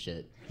piece of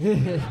shit.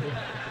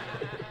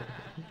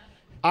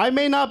 I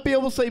may not be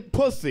able to say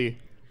pussy.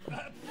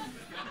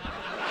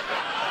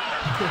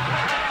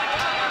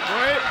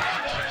 Right?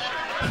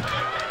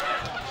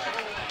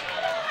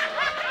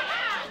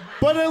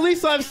 But at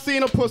least I've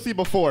seen a pussy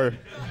before.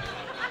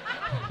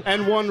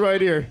 And one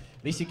right here.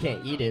 At least you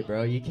can't eat it,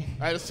 bro. You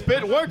can't.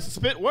 Spit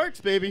works,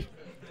 baby.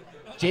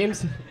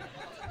 James.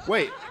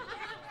 Wait.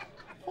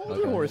 Hold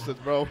your horses,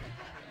 bro.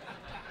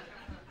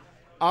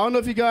 I don't know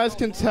if you guys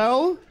can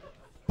tell,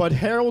 but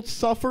Harold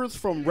suffers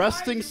from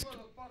resting.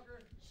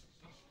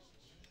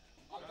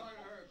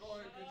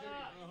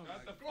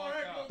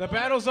 The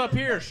battle's up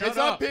here. Shut it's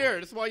up. up here.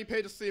 This is why you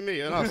paid to see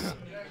me and us.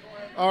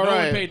 All no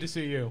right. one paid to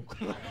see you.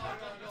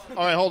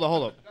 All right, hold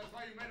on.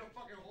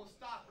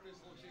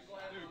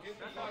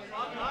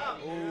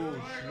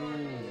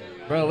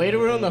 Bro, way to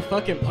ruin the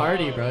fucking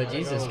party, bro.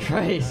 Jesus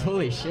Christ.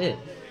 Holy shit.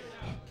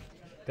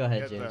 Go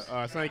ahead, James.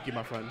 Thank you,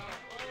 my friend.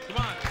 Come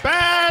on.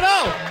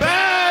 Battle!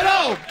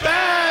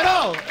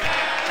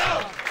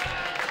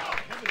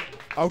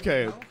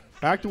 Okay,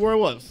 back to where I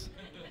was.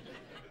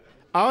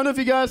 I don't know if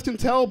you guys can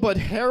tell, but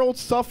Harold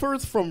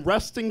suffers from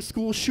resting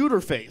school shooter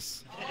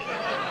face.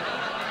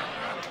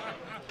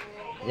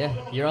 Yeah,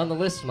 you're on the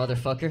list,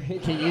 motherfucker.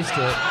 Get used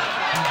to it.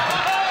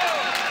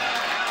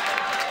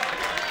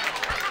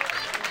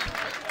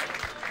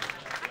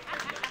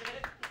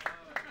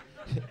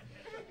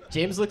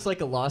 James looks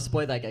like a lost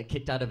boy that got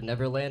kicked out of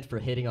Neverland for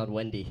hitting on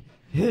Wendy.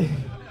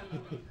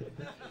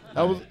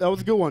 That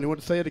was a good one. You want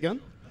to say it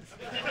again?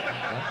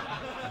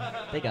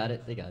 Yeah. They got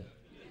it.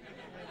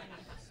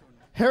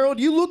 Harold,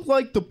 you look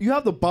like you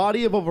have the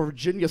body of a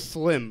Virginia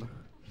Slim.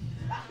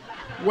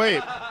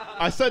 Wait,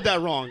 I said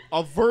that wrong.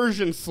 A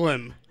version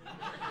Slim.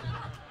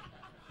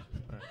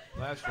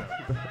 Last joke.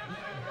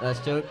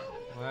 Last joke?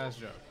 Last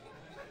joke.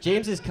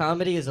 James's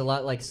comedy is a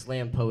lot like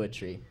slam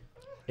poetry.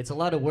 It's a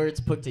lot of words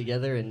put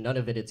together and none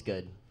of it's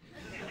good.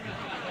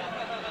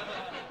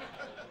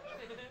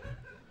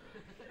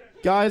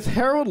 Guys,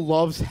 Harold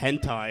loves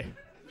hentai.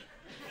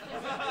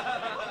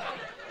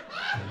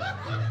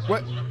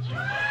 What?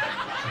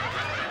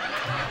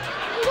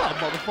 Hold on,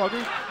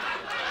 motherfucker.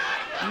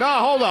 Nah,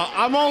 hold on.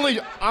 I'm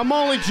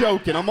only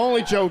joking.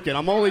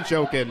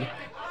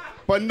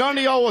 But none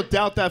of y'all will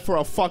doubt that for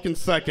a fucking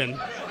second.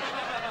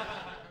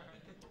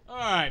 All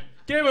right.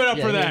 Give it up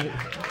for that.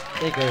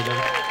 Thank you,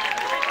 everybody.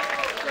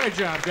 Great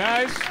job,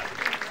 guys.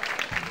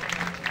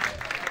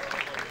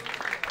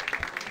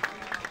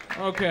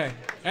 Okay.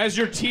 As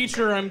your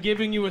teacher, I'm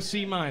giving you a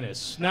C-.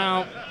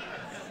 Now,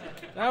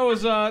 that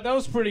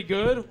was pretty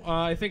good.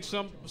 I think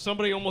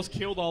somebody almost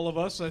killed all of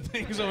us. I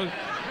think someone's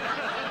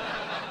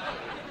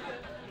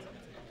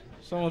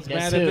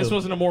mad that this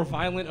wasn't a more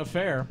violent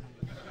affair.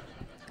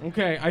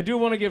 Okay, I do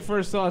want to get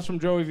first thoughts from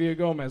Joey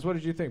Villagomez. What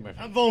did you think, my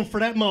friend? I'm voting for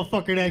that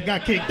motherfucker that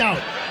got kicked out.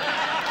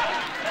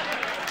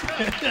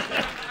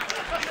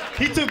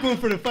 He took one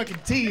for the fucking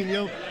team,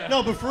 yo.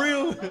 No, but for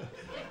real,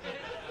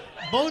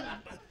 both.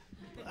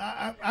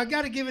 I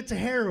gotta give it to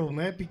Harold,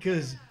 man,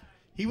 because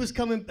he was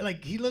coming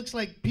like he looks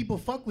like people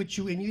fuck with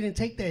you, and you didn't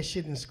take that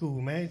shit in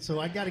school, man. So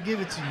I gotta give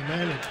it to you,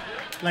 man.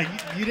 Like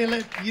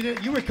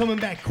you were coming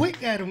back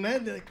quick at him,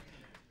 man. Like,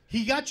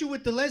 he got you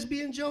with the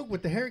lesbian joke,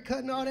 with the haircut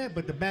and all that,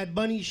 but the Bad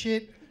Bunny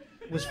shit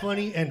was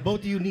funny, and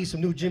both of you need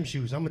some new gym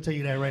shoes. I'm gonna tell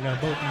you that right now,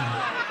 both of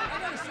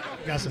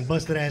you got some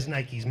busted ass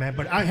Nikes, man.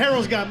 But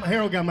Harold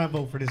got my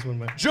vote for this one,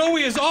 man.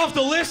 Joey is off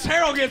the list.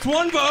 Harold gets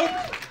one vote.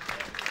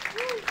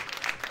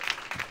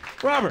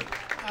 Robert.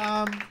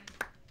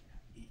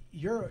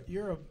 You're a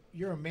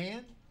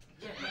man?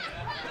 Yes.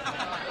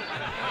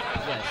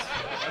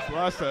 That's what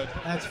I said.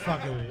 That's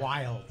fucking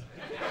wild.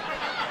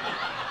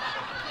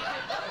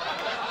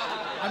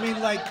 I mean,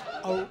 like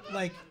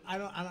I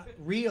don't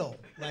real,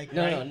 like.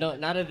 No, right? no,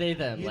 not a they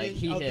them. You Like didn't-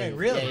 he okay, him.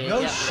 really? Yeah, No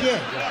yeah, shit.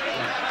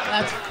 Yeah.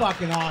 That's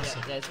fucking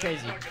awesome. Yeah, it's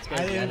crazy. It's I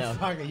crazy. I didn't know.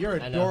 fucking. You're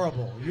I know.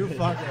 adorable. You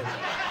fucking.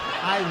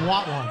 I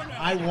want one.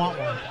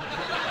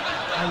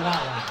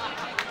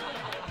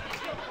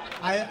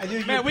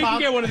 Dude, Man, we can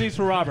get one of these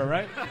for Robert,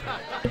 right?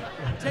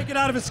 Take it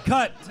out of his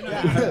cut.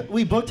 Yeah.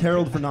 We booked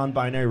Harold for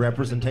non-binary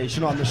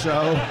representation on the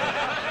show.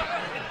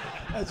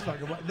 That's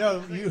fucking.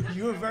 No,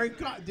 you were very.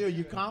 Dude,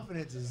 your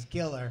confidence is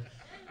killer,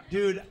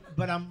 dude.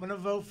 But I'm gonna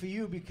vote for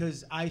you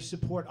because I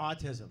support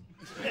autism.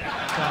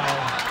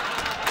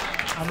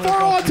 So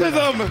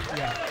autism!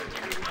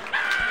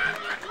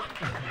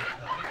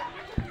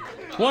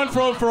 One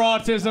vote for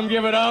autism.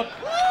 Give it up.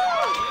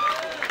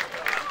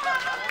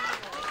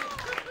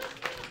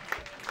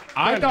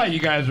 I thought you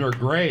guys were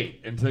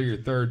great until your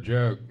third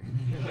joke.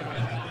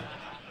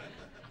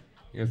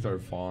 You guys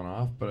started falling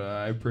off, but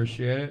I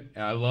appreciate it.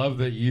 And I love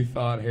that you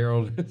thought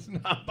Harold is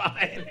not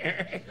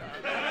binary.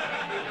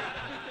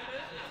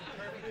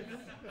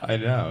 I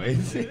know.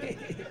 He's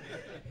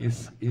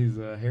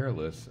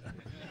hairless.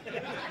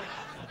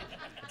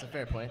 That's a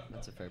fair point.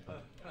 That's a fair point.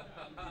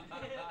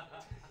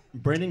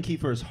 Brandon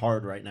Kiefer is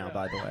hard right now,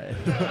 by the way.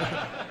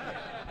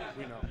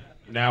 We know.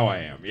 Now I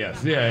am.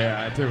 Yes.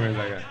 Yeah. It took me a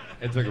second.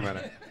 It took a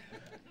minute.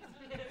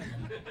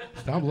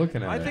 Stop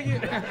looking at me.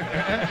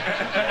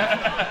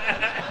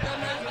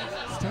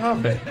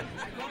 Stop it.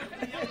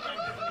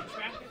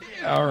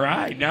 All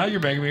right. Now you're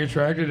making me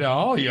attracted to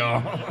all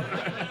y'all.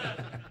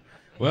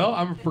 Well,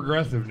 I'm a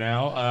progressive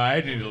now.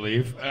 I need to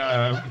leave.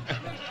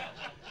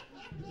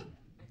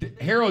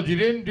 Harold, you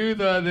didn't do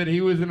that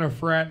he was in a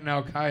frat in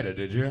Al Qaeda,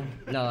 did you?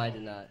 No, I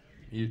did not.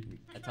 I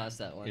tossed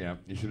that one. Yeah,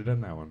 you should have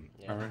done that one.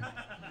 Yeah. All right.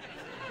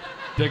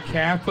 The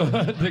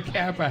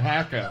Kappa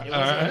Haka.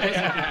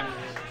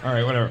 All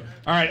right, whatever.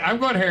 All right, I'm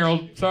going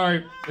Harold.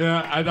 Sorry.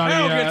 Yeah, I thought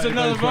Harold gets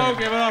another vote.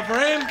 Give it up for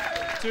him.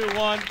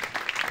 2-1.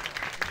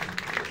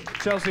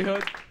 Chelsea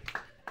Hood.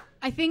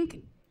 I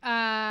think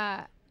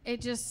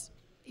it just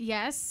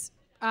yes.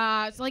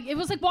 It's like it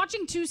was like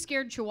watching two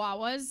scared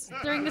chihuahuas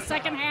during the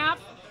second half,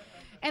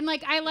 and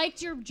like I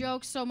liked your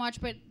jokes so much,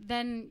 but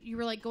then you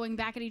were like going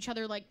back at each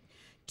other like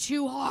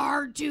too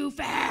hard, too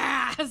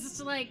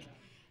fast. Like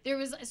there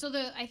was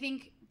I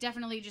think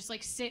definitely just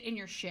like sit in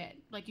your shit.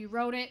 Like you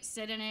wrote it,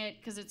 sit in it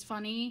because it's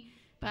funny.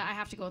 But I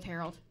have to go with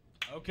Harold.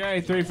 Okay,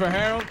 3 for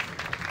Harold.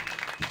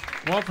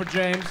 1 for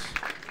James.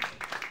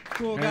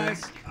 Cool,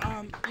 guys.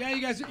 Yeah,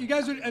 you guys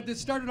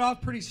started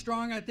off pretty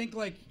strong. I think,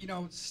 like,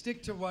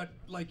 stick to what,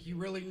 like, you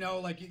really know.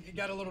 Like, you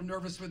got a little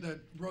nervous with the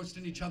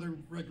roasting each other,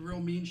 like,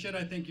 real mean shit.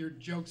 I think your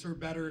jokes are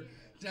better,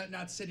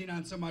 not sitting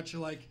on so much,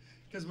 like,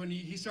 because when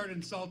he started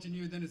insulting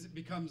you, then it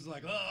becomes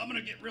like, oh, I'm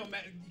going to get real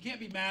mad. You can't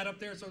be mad up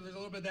there, so there's a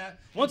little bit of that.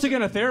 Once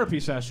again, a therapy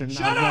session.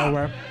 Shut out of up!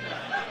 nowhere.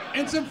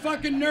 And some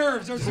fucking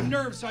nerves. There's some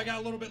nerves, so I got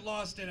a little bit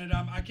lost in it.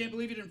 I can't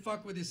believe he didn't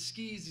fuck with his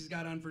skis he's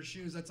got on for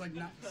shoes. That's like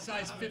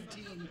size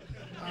 15.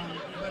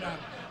 But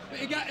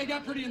it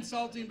got pretty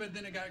insulting, but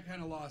then it got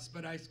kind of lost.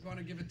 But I want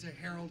to give it to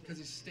Harold because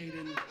he stayed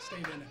in it.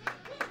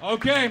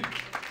 Okay.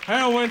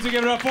 Harold wins to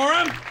give it up for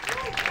him.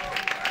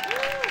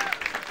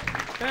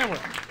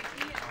 Banwart.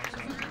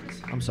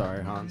 I'm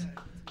sorry, Hans.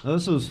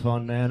 This was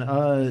fun, man.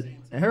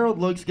 Harold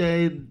looks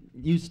gay.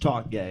 You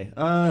talk gay.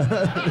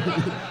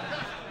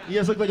 You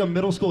guys look like a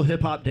middle school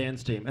hip hop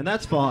dance team, and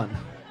that's fun.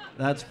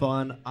 That's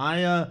fun.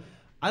 I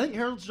think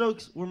Harold's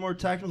jokes were more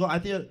technical. I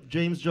think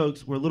James'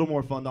 jokes were a little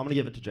more fun. Though. I'm gonna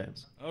give it to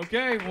James.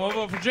 Okay, one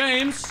vote for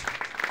James.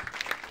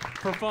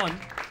 For fun.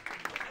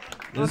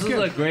 This is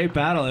a great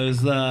battle. It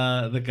was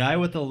the guy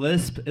with the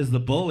lisp is the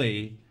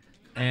bully,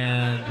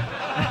 and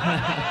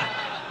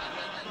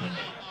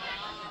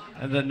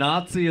and the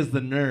Nazi is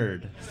the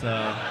nerd.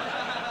 So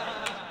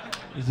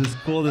it's just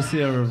cool to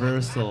see a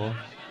reversal.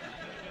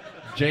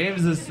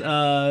 James is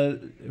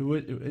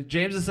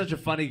such a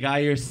funny guy.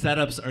 Your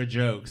setups are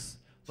jokes.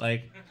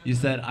 Like you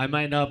said, I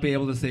might not be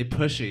able to say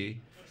pushy,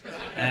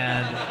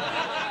 and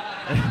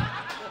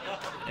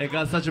it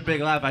got such a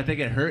big laugh. I think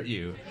it hurt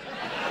you.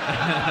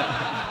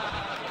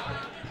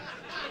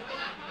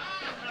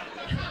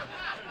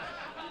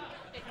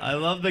 I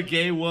love the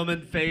gay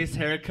woman face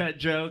haircut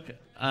joke,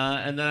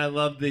 and then I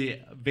love the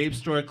vape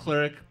store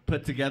clerk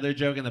put together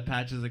joke and the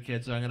patches of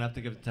kid. So I'm gonna have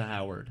to give it to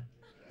Howard.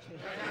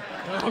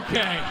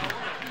 Okay.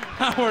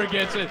 Howard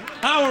gets it.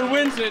 Howard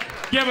wins it.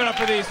 Give it up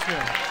for these two.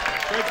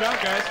 Great job,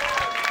 guys.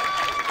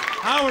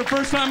 Howard,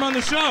 first time on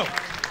the show.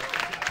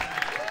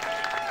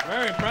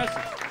 Very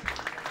impressive.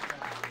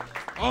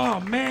 Oh,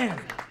 man.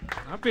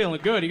 I'm feeling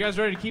good. You guys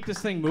ready to keep this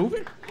thing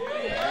moving?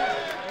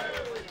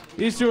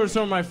 These two are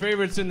some of my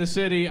favorites in the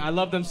city. I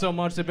love them so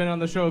much. They've been on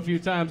the show a few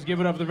times. Give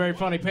it up for the very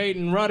funny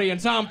Peyton, Ruddy,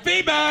 and Tom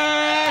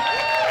Feedback.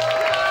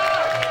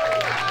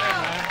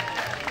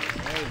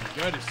 Hey, man.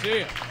 Good to see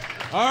you.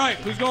 All right,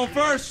 who's going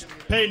first?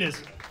 Peyton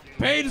is.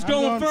 Peyton's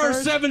going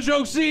first. 7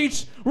 jokes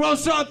each.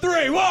 Roast on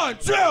 3. 1,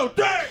 2,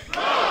 3.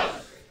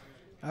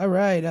 All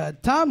right.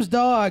 Tom's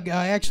dog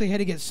actually had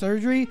to get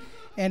surgery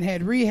and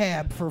had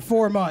rehab for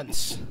 4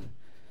 months.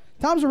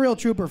 Tom's a real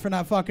trooper for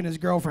not fucking his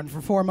girlfriend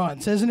for 4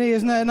 months, isn't he?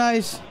 Isn't that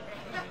nice?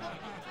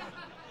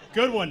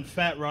 Good one,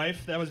 Fat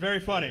Rife. That was very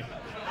funny.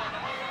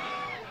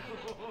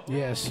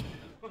 Yes.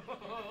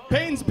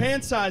 Peyton's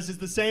pant size is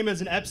the same as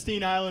an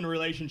Epstein Island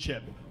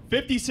relationship.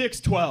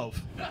 56-12.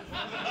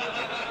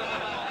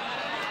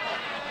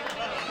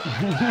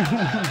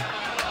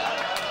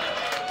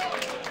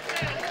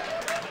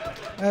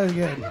 That was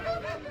good.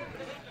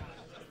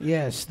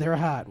 Yes, they're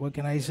hot. What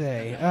can I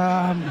say?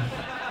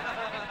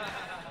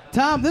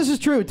 Tom, this is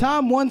true.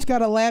 Tom once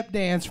got a lap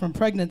dance from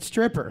pregnant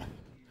stripper.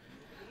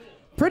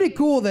 Pretty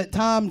cool that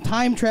Tom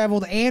time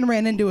traveled and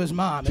ran into his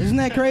mom. Isn't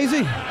that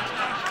crazy?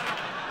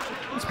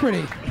 It's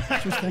pretty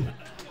interesting.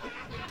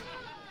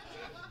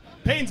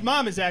 Peyton's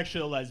mom is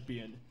actually a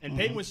lesbian, and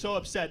Peyton was so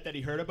upset that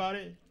he heard about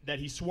it that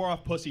he swore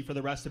off pussy for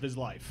the rest of his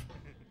life.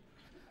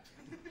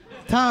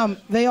 Tom,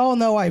 they all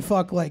know I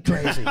fuck like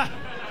crazy.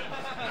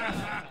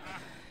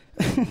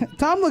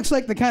 Tom looks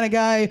like the kind of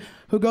guy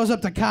who goes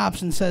up to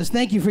cops and says,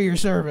 "Thank you for your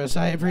service.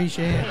 I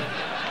appreciate it."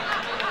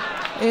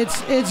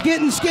 It's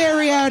getting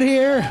scary out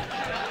here.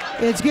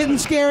 It's getting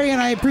scary,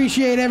 and I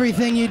appreciate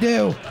everything you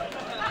do.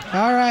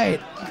 All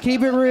right,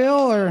 keep it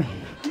real, or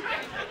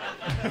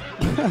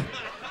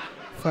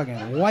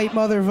fucking white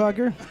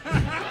motherfucker.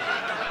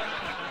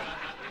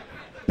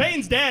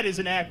 Peyton's dad is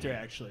an actor,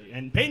 actually,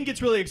 and Peyton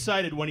gets really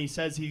excited when he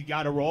says he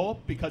got a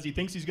role because he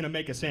thinks he's going to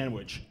make a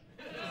sandwich.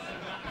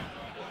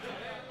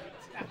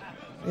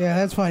 Yeah,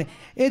 that's funny.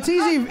 It's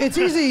easy.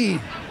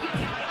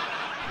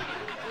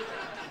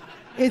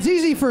 It's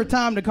easy for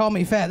Tom to call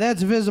me fat.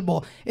 That's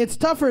visible. It's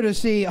tougher to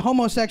see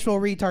homosexual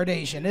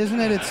retardation, isn't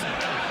it? It's.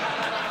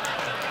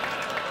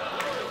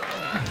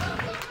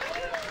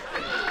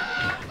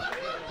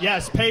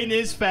 Yes, Peyton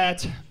is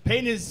fat.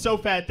 Peyton is so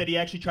fat that he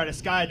actually tried to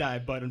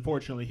skydive, but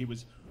unfortunately he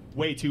was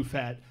way too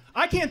fat.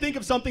 I can't think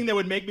of something that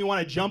would make me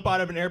want to jump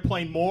out of an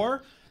airplane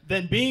more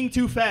than being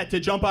too fat to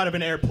jump out of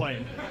an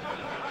airplane.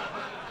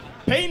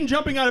 Peyton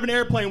jumping out of an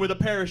airplane with a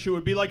parachute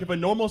would be like if a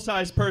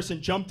normal-sized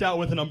person jumped out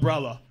with an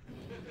umbrella.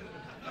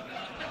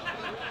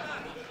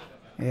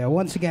 Yeah,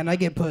 once again, I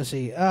get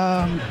pussy.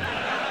 Yeah.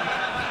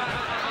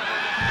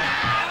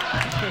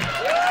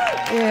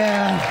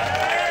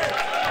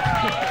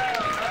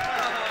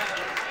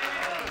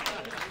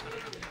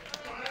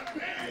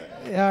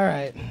 All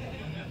right.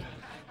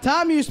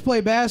 Tom used to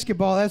play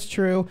basketball. That's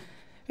true.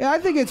 Yeah, I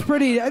think it's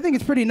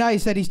pretty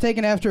nice that he's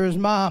taken after his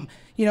mom.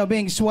 You know,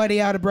 being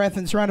sweaty, out of breath,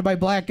 and surrounded by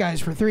black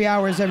guys for 3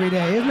 hours every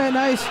day. Isn't that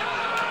nice?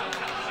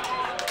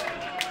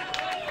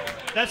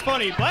 That's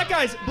funny. Black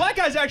guys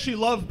actually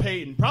love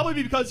Peyton,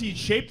 probably because he's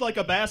shaped like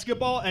a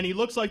basketball and he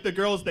looks like the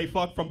girls they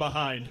fuck from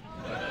behind.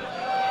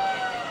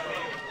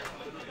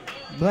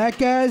 Black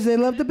guys, they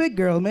love the big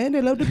girl, man.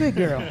 They love the big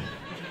girl.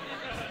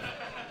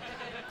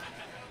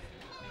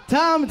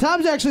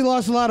 Tom's actually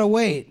lost a lot of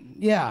weight.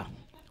 Yeah.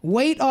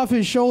 Weight off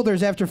his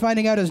shoulders after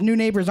finding out his new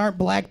neighbors aren't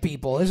black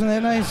people. Isn't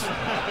that nice?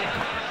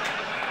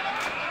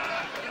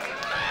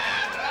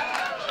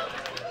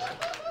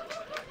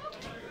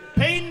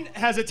 Peyton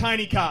has a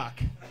tiny cock.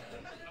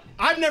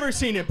 I've never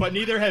seen it, but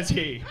neither has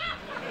he.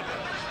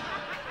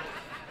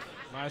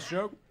 Last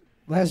joke?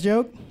 Last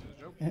joke?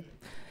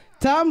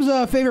 Tom's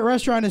favorite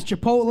restaurant is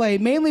Chipotle,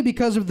 mainly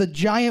because of the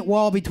giant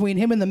wall between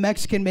him and the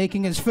Mexican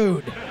making his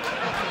food.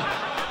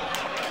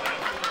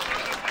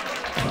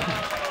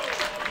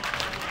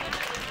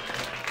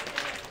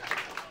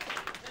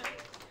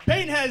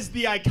 Peyton has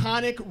the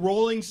iconic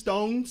Rolling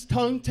Stones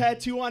tongue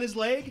tattoo on his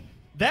leg.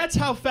 That's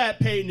how fat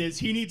Peyton is.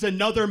 He needs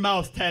another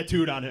mouth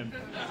tattooed on him.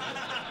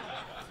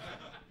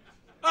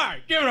 All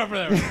right, give it up for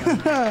that.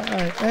 All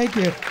right, thank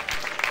you.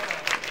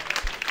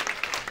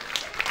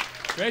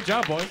 Great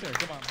job, boys. There,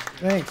 come on.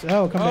 Thanks.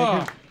 Oh, come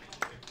back here.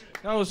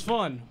 That was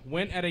fun.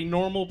 Went at a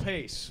normal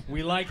pace.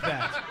 We like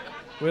that.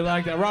 We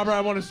like that. Robert,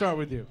 I want to start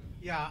with you.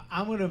 Yeah,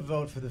 I'm going to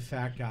vote for the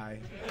fat guy.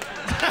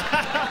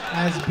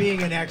 As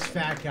being an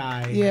ex-fat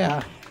guy.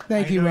 Yeah.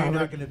 Thank you, I know Robert.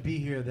 you're not going to be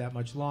here that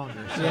much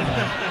longer. So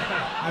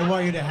I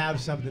want you to have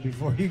something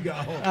before you go.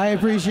 I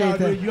appreciate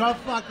that. Dude, you're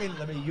fucking.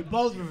 You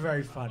both were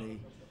very funny.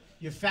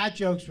 Your fat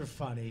jokes were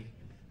funny,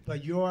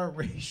 but your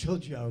racial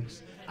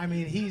jokes. I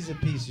mean, he's a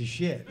piece of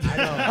shit. I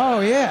know. Oh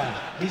yeah.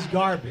 He's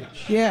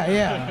garbage.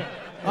 Yeah.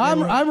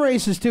 I'm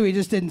racist too. He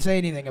just didn't say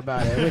anything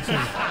about it. Which is.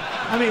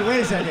 I mean, wait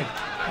a second.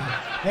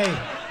 Hey.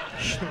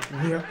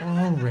 We're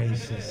all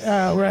racist.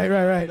 Oh,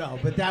 right. No,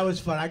 but that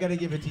was fun. I got to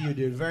give it to you,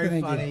 dude. Very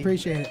Thank funny. you.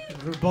 Appreciate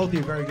it. Both of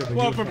you very good.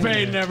 Well, for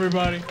Peyton,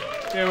 everybody.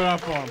 Give it up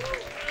for him.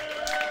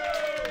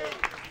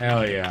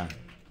 Hell yeah.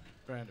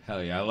 Brandon.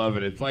 Hell yeah, I love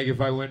it. It's like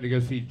if I went to go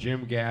see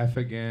Jim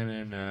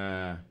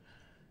Gaffigan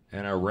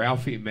and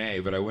Ralphie May,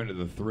 but I went to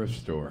the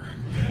thrift store.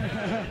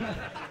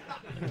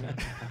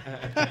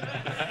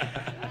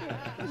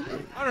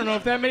 I don't know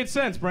if that made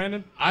sense,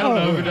 Brandon. I don't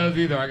know if it does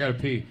either. I gotta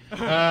pee.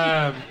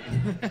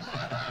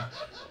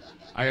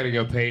 I gotta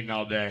go Peyton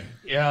all day.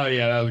 Yeah,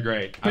 that was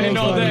great. Peyton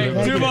all day.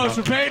 Thank 2 you. votes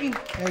for Peyton.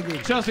 Thank you.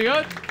 Chelsea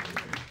Hood.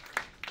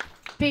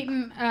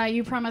 Peyton,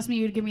 you promised me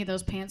you'd give me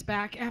those pants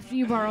back after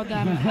you borrowed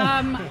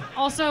them.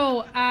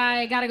 Also,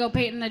 I gotta go,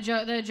 Peyton. The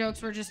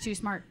jokes were just too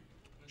smart.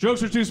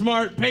 Jokes are too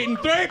smart. Peyton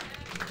 3.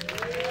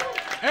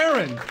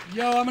 Aaron.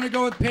 Yo, I'm gonna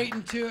go with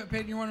Peyton too.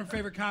 Peyton, you're one of my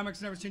favorite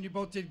comics. Never seen you.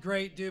 Both did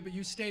great, dude. But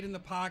you stayed in the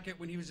pocket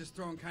when he was just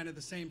throwing kind of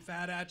the same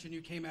fat at you, and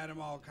you came at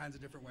him all kinds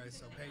of different ways.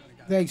 So Peyton,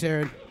 got it. Thanks,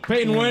 Aaron.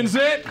 Peyton wins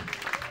it.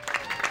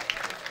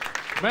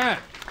 Matt.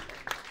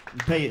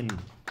 Peyton.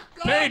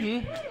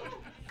 Peyton.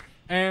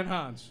 And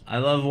Hans. I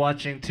love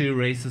watching two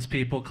racist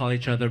people call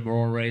each other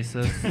more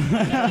racist.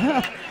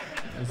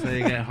 That's how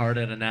you get hard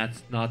at a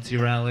Nazi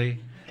rally.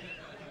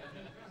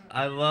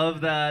 I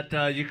love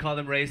that you call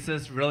them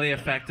racist really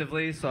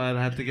effectively, so I'd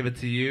have to give it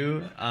to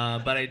you.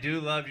 But I do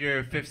love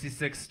your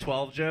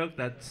 56-12 joke.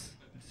 That's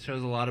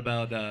shows a lot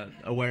about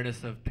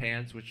awareness of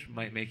pants, which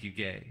might make you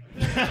gay.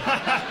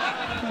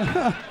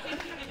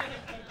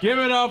 Give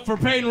it up for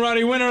Peyton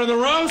Ruddy, winner of the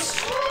roast.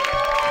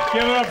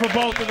 Give it up for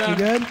both of them. You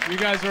good? You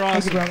guys are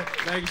awesome. Thank you,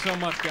 brother. Thank you so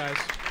much, guys.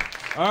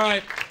 All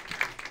right.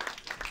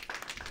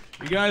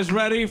 You guys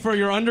ready for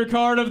your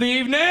undercard of the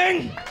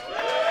evening?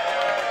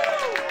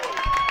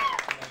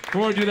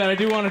 Before we do that, I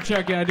do want to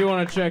check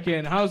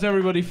in. How's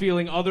everybody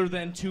feeling other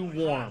than too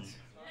warm?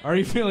 Are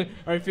you feeling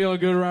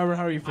good, Robert?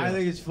 How are you feeling? I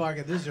think it's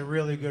fucking. This is a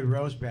really good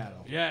roast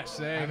battle. Yes,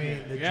 thank you. I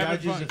mean, the You're having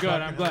judges fun. are Good,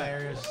 fucking I'm glad.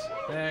 hilarious.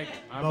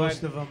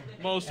 Most of them.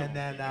 Most of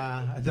them. And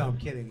then, no, I'm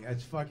kidding.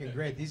 It's fucking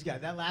great. These guys.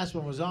 That last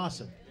one was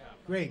awesome.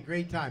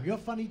 Great time. You're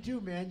funny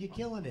too, man. You're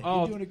killing it. Oh,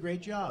 You're doing a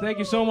great job. Thank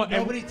you so much.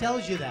 Nobody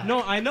tells you that.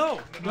 No, I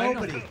know.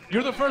 Nobody.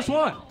 You're the first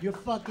one. You're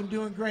fucking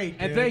doing great,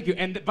 dude. And thank you.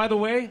 And by the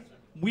way,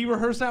 we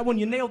rehearsed that one.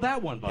 You nailed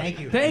that one, buddy.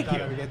 Thank you. Thank I you.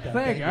 thought I would get that.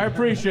 Thank you. I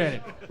appreciate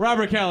it.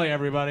 Robert Kelly,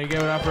 everybody. Give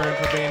it up for him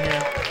for being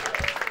here.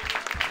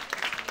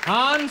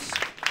 Hans,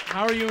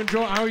 how are you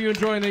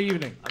enjoying the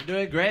evening? I'm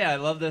doing great. I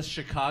love this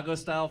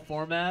Chicago-style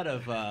format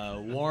of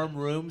warm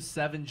room,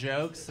 7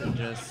 jokes, and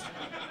just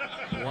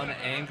one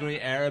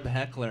angry Arab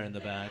heckler in the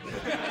back.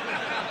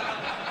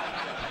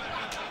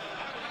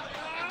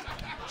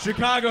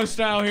 Chicago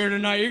style here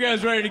tonight. You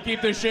guys ready to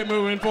keep this shit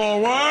moving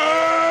forward?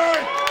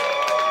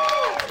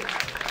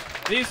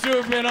 These two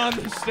have been on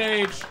the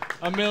stage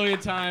a million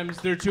times.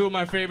 They're two of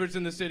my favorites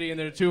in the city, and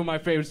they're two of my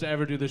favorites to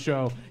ever do the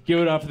show. Give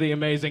it up for the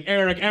amazing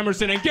Eric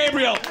Emerson and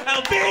Gabriel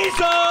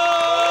Alviso!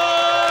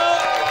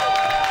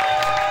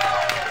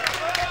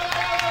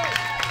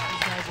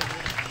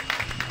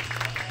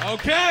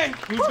 Okay,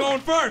 who's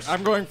going first?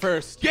 I'm going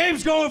first.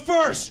 Gabe's going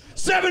first.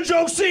 7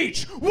 jokes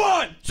each.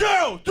 1,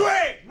 2, 3.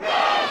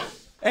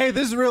 Hey,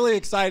 this is really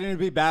exciting to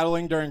be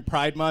battling during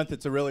Pride Month.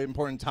 It's a really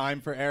important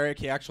time for Eric.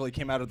 He actually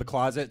came out of the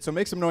closet. So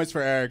make some noise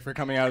for Eric for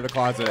coming out of the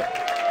closet.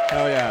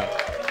 Hell yeah.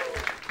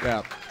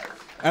 Yeah.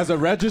 As a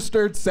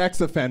registered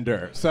sex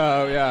offender.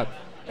 So, yeah.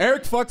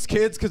 Eric fucks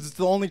kids because it's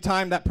the only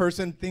time that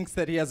person thinks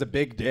that he has a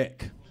big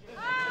dick.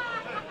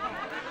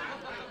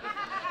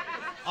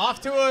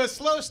 Off to a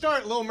slow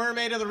start, Little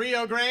Mermaid of the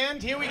Rio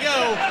Grande. Here we go.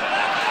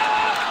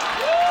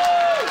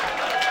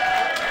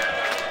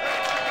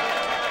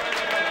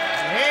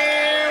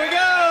 Here we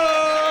go.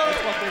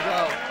 Let's fucking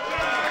go.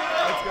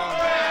 Let's go.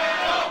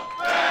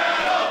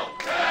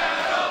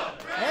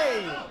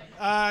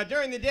 Hey,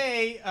 during the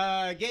day,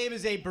 Gabe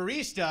is a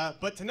barista,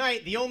 but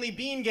tonight the only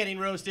bean getting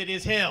roasted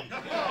is him.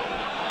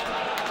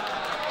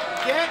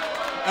 Yeah?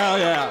 Oh,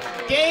 yeah.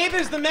 Gabe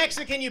is the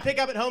Mexican you pick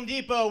up at Home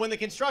Depot when the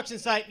construction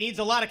site needs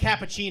a lot of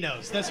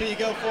cappuccinos. That's who you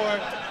go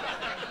for.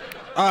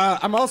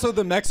 I'm also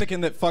the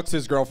Mexican that fucks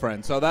his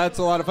girlfriend, so that's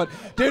a lot of fun.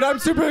 Dude, I'm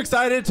super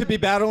excited to be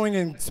battling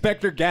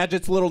Inspector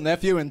Gadget's little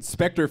nephew,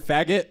 Inspector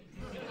Faggot.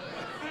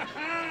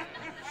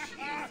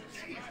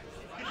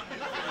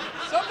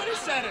 Somebody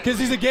said it. Because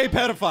he's a gay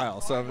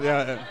pedophile, so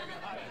yeah.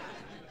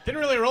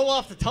 Didn't really roll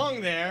off the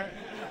tongue there.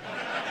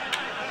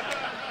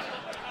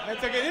 It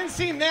didn't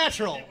seem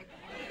natural.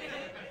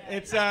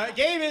 It's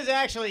Gabe is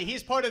actually,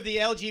 he's part of the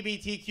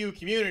LGBTQ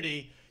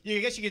community. I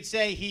guess you could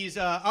say he's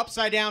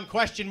upside down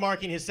question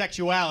marking his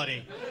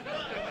sexuality.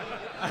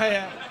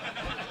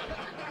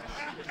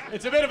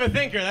 It's a bit of a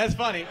thinker, that's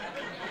funny.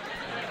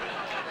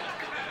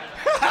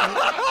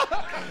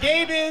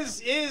 Gabe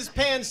is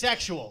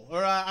pansexual,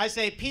 or I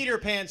say Peter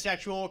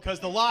pansexual, because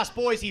the lost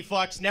boys he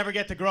fucks never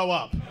get to grow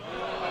up.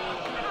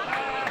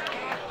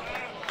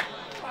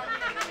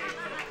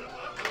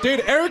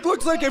 Dude, Eric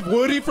looks like if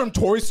Woody from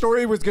Toy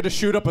Story was gonna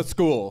shoot up a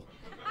school.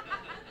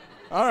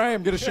 All right,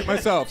 I'm gonna shoot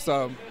myself,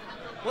 so.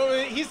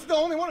 Well, he's the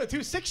only one with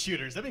 2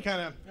 6-shooters. That'd be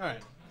kind of, all right.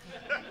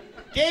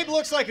 Gabe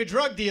looks like a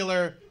drug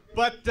dealer,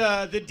 but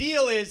the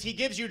deal is he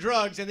gives you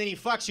drugs and then he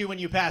fucks you when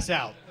you pass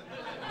out.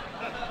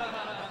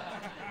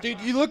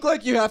 Dude, you look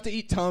like you have to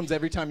eat Tums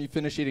every time you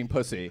finish eating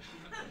pussy.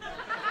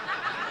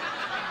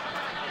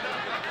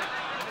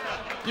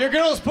 Your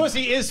girl's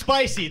pussy is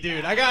spicy,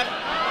 dude. I got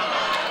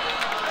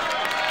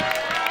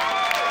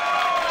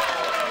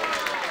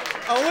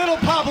a little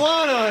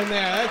poblano in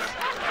there.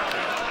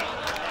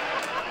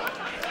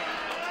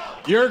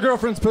 Your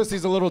girlfriend's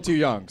pussy's a little too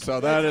young, so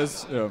that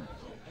is.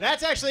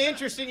 That's actually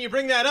interesting you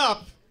bring that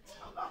up,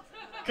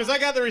 because I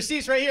got the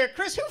receipts right here.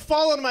 Chris, who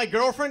followed my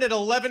girlfriend at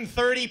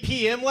 11:30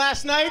 p.m.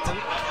 last night?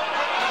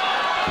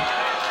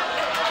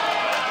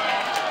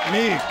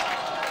 Me.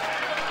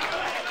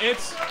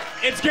 It's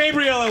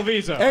Gabriel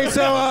Alviso. Hey,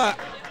 so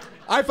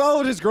I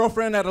followed his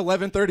girlfriend at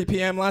 11:30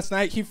 p.m. last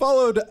night. He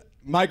followed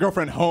my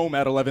girlfriend home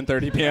at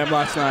 11:30 p.m.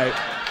 last night.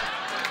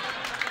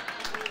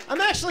 I'm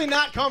actually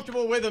not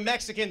comfortable with a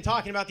Mexican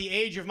talking about the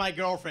age of my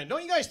girlfriend.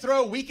 Don't you guys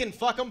throw weekend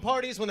fuck 'em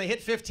parties when they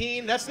hit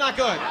 15? That's not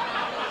good.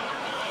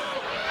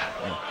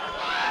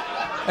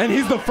 And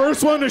he's the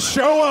first one to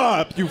show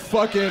up, you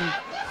fucking.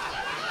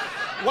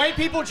 White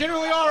people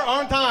generally are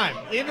on time.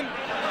 Even.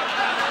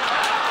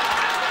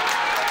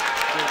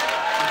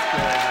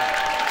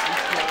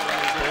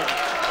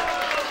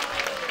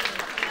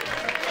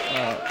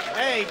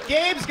 Hey,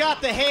 Gabe's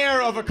got the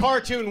hair of a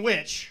cartoon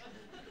witch.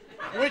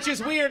 Which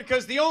is weird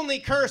because the only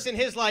curse in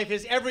his life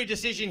is every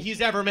decision he's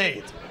ever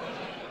made.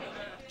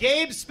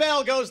 Gabe's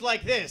spell goes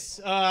like this.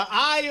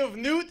 I of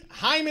Newt,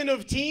 Hymen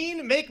of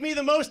Teen, make me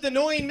the most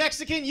annoying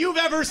Mexican you've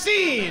ever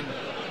seen.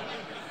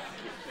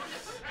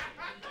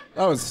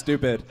 That was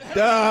stupid.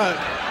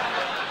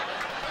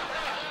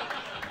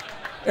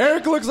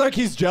 Eric looks like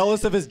he's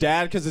jealous of his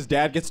dad because his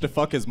dad gets to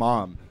fuck his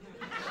mom.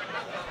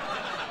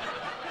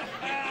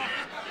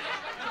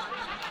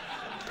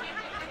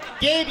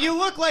 Gabe, you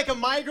look like a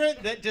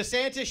migrant that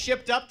DeSantis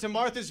shipped up to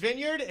Martha's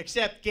Vineyard,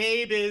 except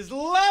Gabe is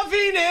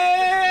loving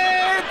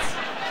it!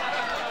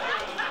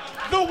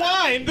 The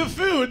wine, the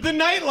food, the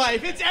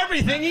nightlife, it's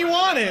everything he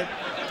wanted.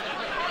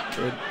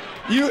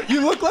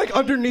 You look like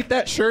underneath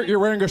that shirt, you're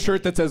wearing a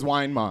shirt that says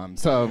Wine Mom,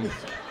 so...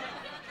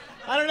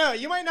 I don't know,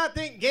 you might not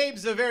think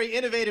Gabe's a very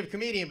innovative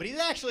comedian, but he's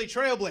actually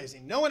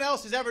trailblazing. No one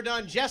else has ever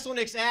done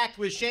Jesselnick's act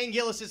with Shane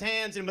Gillis's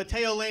hands and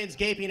Mateo Lane's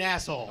gaping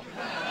asshole.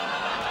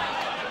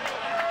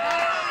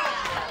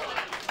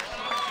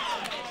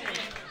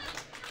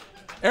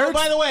 Oh,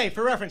 by the way,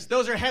 for reference,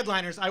 those are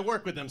headliners. I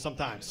work with them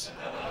sometimes.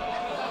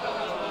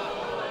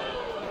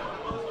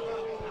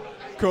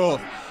 Cool.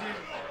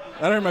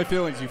 That hurt my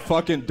feelings, you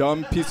fucking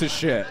dumb piece of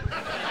shit.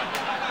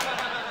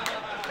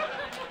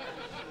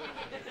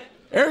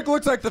 Eric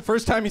looks like the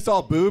first time he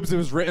saw boobs, it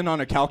was written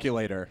on a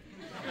calculator.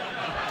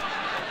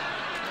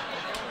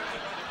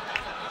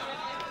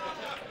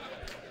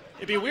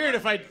 It'd be weird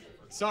if I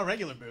saw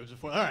regular boobs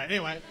before. All right,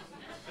 anyway.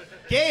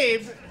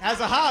 Gabe has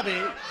a hobby.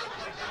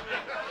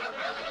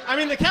 I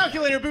mean, the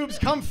calculator boobs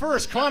come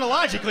first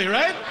chronologically,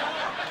 right?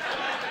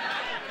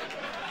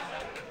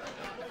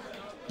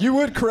 You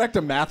would correct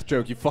a math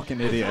joke, you fucking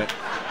idiot.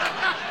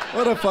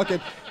 What a fucking...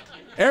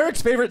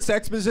 Eric's favorite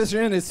sex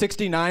position is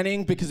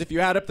 69ing because if you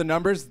add up the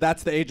numbers,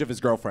 that's the age of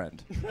his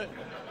girlfriend.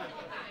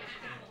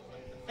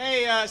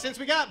 Hey, since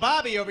we got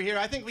Bobby over here,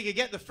 I think we could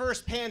get the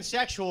first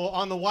pansexual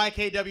on the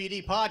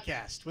YKWd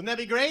podcast. Wouldn't that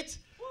be great?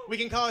 We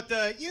can call it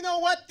the, you know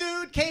what,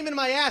 dude, came in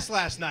my ass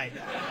last night.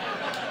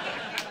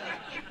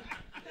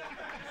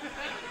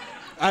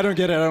 I don't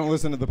get it. I don't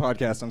listen to the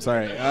podcast. I'm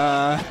sorry.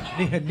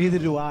 Neither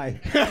do I.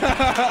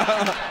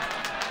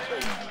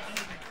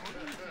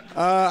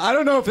 I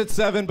don't know if it's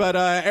 7, but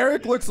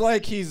Eric looks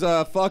like he's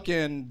a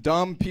fucking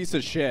dumb piece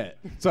of shit.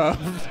 So,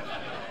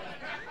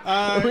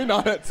 are we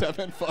not at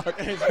 7? Fuck.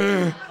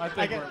 I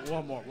think we're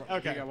one more.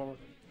 Okay. We got one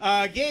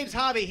more. Gabe's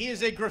hobby, he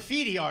is a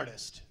graffiti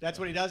artist. That's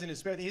what he does in his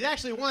spare time. He's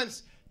actually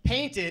once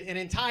painted an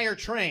entire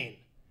train.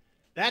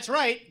 That's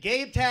right.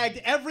 Gabe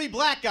tagged every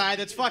black guy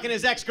that's fucking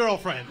his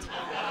ex-girlfriend.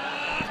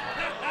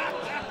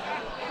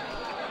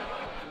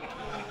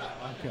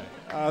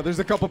 There's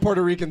a couple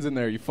Puerto Ricans in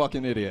there, you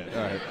fucking idiot.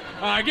 All right.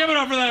 All right, give it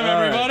up for them, All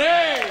right. everybody.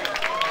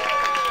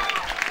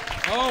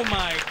 Oh,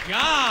 my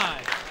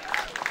God.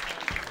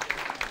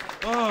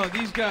 Oh,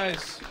 these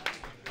guys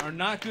are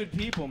not good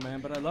people, man,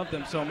 but I love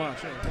them so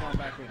much. Hey, come on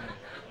back with me.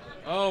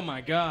 Oh,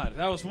 my God.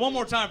 That was one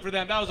more time for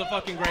them. That was a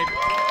fucking great...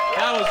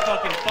 That was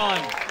fucking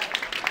fun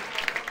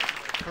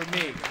for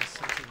me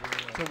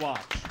to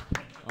watch.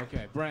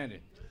 Okay, Brandon.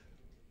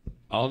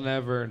 I'll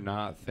never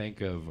not think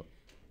of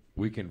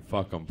we can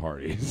fuck 'em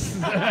parties.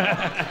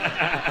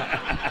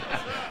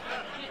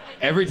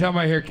 Every time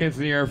I hear Kids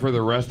in the Air for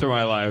the rest of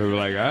my life, I'm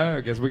like,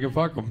 I guess we can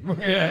fuck 'em.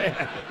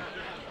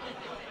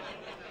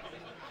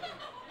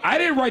 I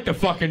didn't write the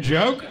fucking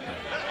joke.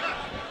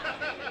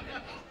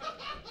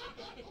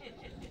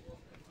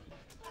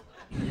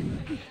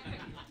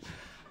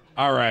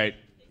 All right,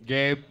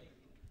 Gabe,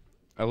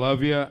 I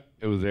love you.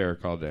 It was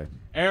Eric all day.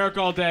 Eric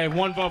all day.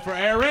 One vote for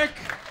Eric.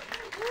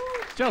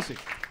 Chelsea.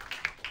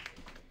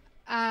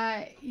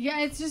 Yeah,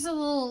 it's just a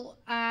little.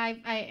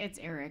 It's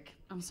Eric.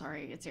 I'm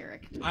sorry, it's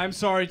Eric. I'm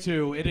sorry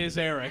too. It is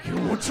Eric.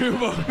 Two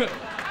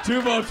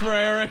votes for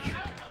Eric.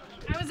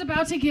 I was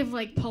about to give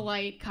like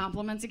polite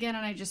compliments again,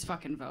 and I just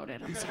fucking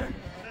voted. I'm sorry.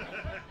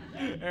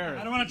 Eric.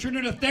 I don't want to turn it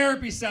into a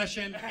therapy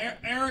session.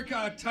 Eric,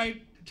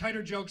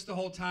 tighter jokes the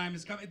whole time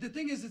is coming. The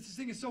thing is, this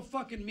thing is so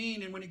fucking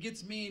mean, and when it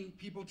gets mean,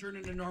 people turn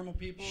into normal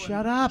people.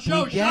 Shut up.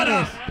 Joe, We get shut it.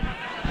 up.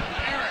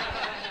 Eric,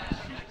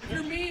 if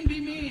you're mean, be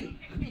mean.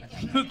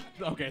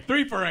 Okay,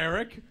 3 for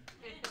Eric. Give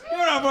it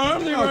up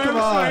for him. Oh, come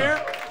on.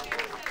 Here.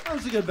 That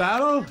was a good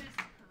battle.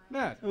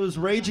 Matt. It was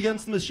Rage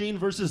Against the Machine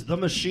versus The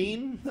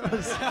Machine.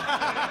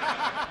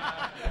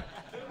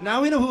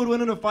 Now we know who would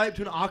win in a fight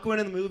between Aquaman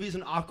in the movies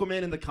and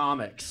Aquaman in the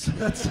comics.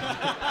 That's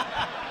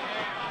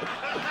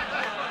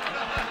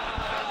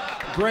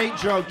great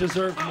joke,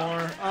 deserved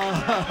more.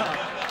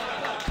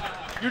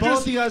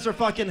 Both of you guys are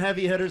fucking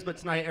heavy hitters, but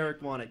tonight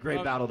Eric won it.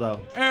 Great battle, though.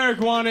 Eric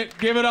won it.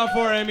 Give it up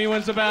for him. He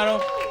wins the battle.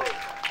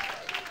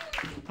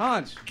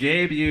 Hans.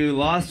 Gabe, you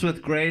lost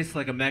with grace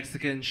like a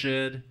Mexican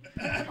should.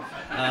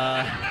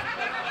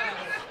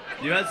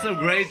 You had some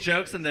great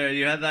jokes in there.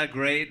 You had that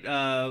great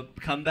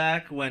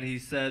comeback when he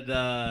said,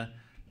 the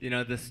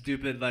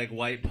stupid like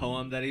white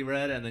poem that he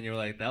read, and then you were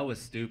like, that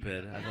was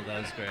stupid. I thought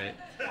that was great.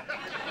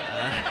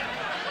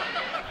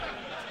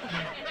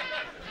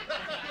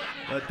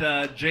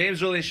 But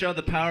James really showed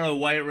the power of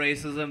white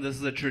racism. This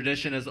is a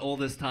tradition as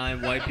old as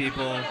time. White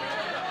people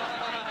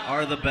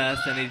are the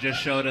best, and he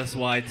just showed us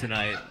why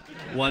tonight.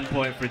 1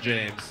 point for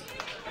James.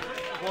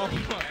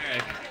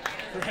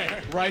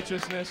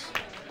 Righteousness.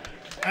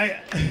 I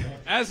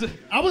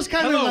was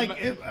kind of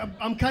like,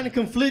 I'm kind of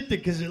conflicted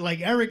because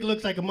like Eric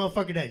looks like a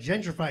motherfucker that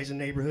gentrifies the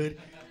neighborhood,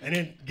 and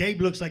then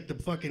Gabe looks like the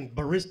fucking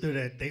barista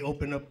that they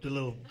open up the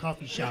little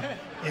coffee shop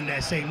in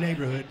that same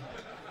neighborhood.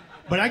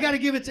 But I got to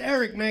give it to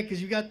Eric, man,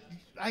 because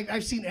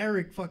I've seen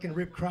Eric fucking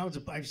rip crowds.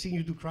 I've seen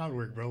you do crowd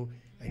work, bro,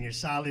 and you're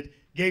solid.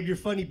 Gabe, you're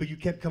funny, but you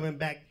kept coming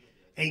back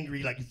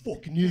angry like you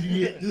fucking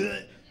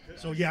idiot.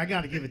 So yeah, I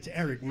got to give it to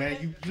Eric, man.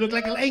 You look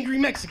like an angry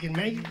Mexican,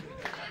 man.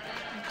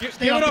 Give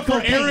it up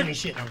for Eric.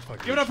 Give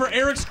it up for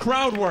Eric's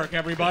crowd work,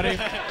 everybody.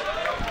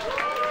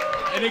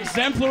 An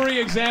exemplary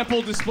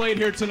example displayed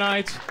here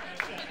tonight.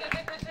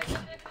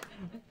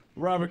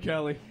 Robert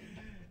Kelly.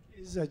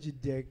 He's such a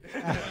dick.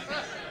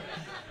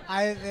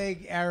 I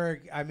think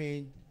Eric, I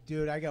mean,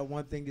 dude, I got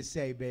one thing to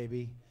say,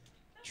 baby.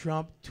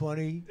 Trump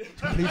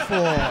 2024.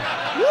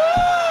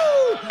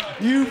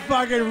 Woo! You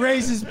fucking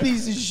racist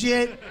piece of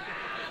shit.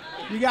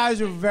 You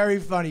guys are very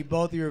funny.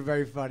 Both of you are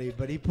very funny.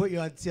 But he put you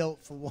on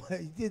tilt for one.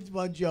 He did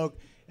one joke,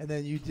 and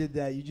then you did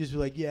that. You just were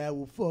like, yeah,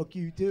 well, fuck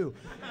you too.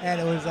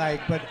 And it was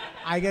like, but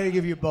I got to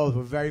give you both.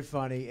 We're very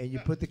funny. And you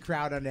put the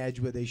crowd on edge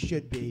where they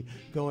should be,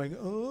 going,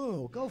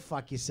 oh, go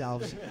fuck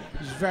yourselves. It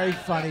was very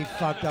funny,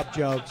 fucked up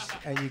jokes,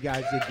 and you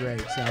guys did great.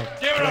 So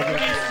give it up for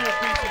these two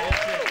pieces of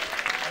shit.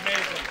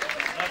 Amazing.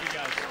 Love you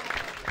guys.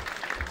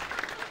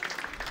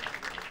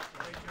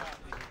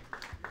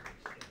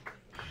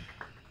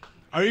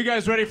 Are you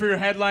guys ready for your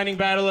headlining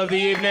battle of the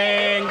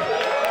evening?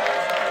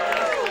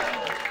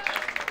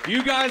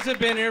 You guys have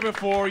been here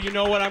before. You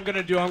know what I'm going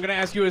to do. I'm going to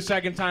ask you a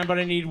second time, but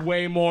I need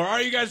way more.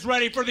 Are you guys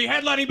ready for the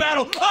headlining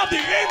battle of the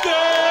evening?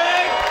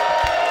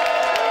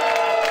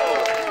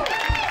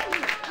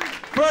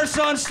 First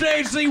on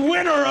stage, the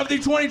winner of the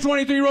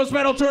 2023 Roast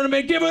Battle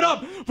Tournament. Give it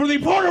up for the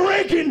Puerto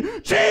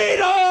Rican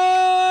Tito!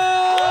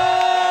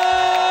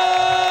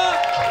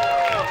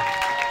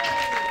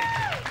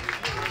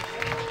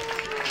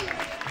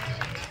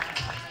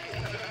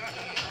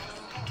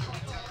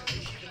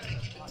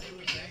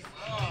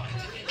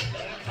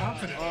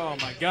 Oh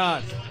my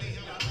God.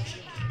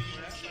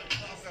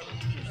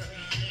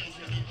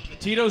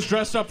 Tito's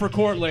dressed up for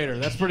court later.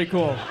 That's pretty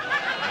cool.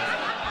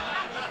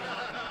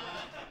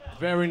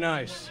 Very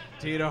nice.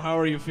 Tito, how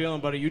are you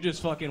feeling, buddy? You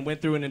just fucking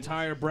went through an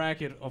entire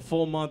bracket, a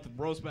full month,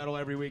 roast battle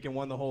every week, and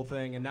won the whole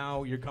thing, and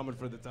now you're coming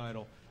for the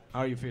title. How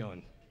are you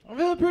feeling? I'm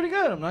feeling pretty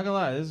good. I'm not gonna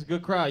lie. This is a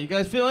good crowd. You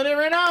guys feeling it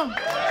right now?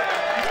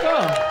 Let's go.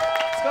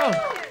 Let's go.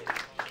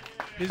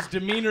 His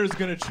demeanor is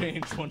gonna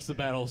change once the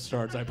battle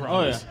starts, I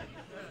promise. Oh, yeah.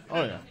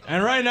 Oh, yeah.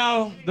 And right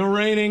now, the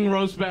reigning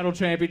roast battle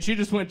champion. She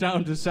just went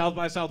down to South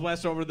by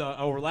Southwest over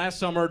last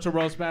summer to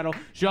roast battle.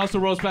 She also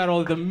roast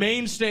battled at the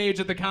main stage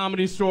at the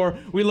Comedy Store.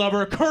 We love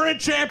her. Current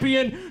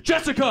champion,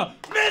 Jessica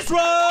Misra!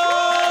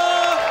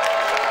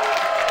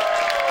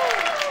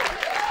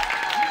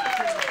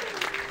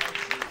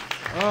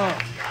 Oh.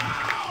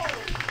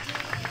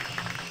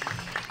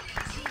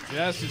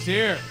 Jess is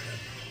here.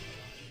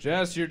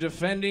 Jess, you're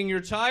defending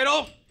your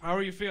title. How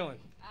are you feeling?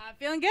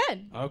 Feeling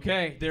good.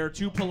 Okay, they're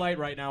too polite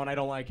right now, and I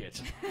don't like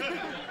it.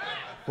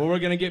 But we're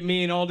gonna get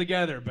mean all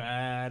together.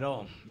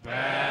 Battle,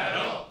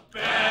 battle,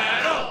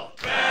 battle,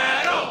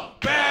 battle,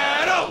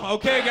 battle.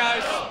 Okay,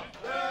 guys.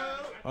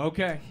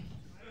 Okay.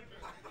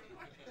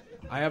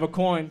 I have a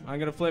coin. I'm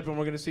gonna flip, and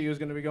we're gonna see who's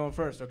gonna be going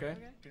first. Okay?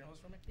 Can you hold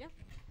this for me?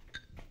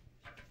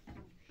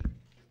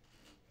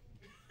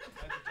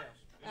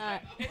 Yeah.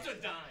 It's a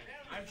dime.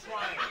 I'm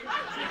trying.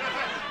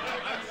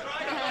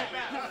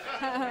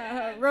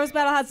 Roast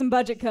battle had some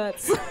budget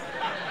cuts.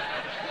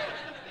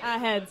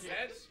 Heads.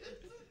 Heads?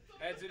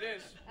 Heads it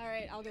is. All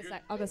right, I'll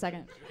go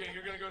second. Okay,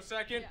 you're gonna go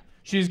second? Yeah.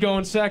 She's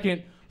going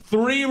second.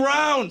 3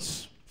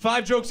 rounds.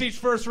 5 jokes each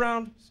first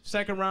round.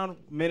 Second round,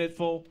 minute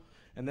full.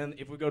 And then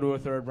if we go to a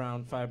third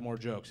round, 5 more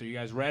jokes. Are you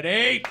guys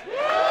ready?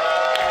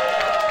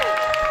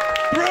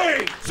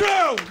 3, 2,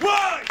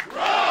 1,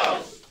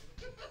 roast!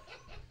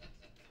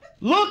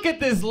 Look at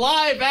this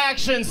live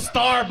action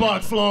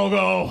Starbucks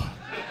logo.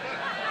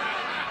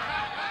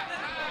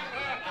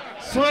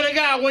 Swear to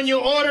God, when you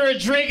order a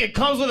drink, it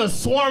comes with a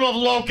swarm of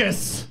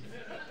locusts.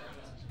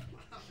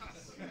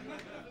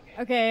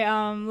 Okay,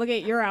 look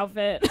at your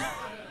outfit.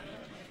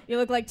 You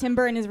look like Tim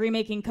Burton is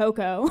remaking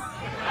Coco.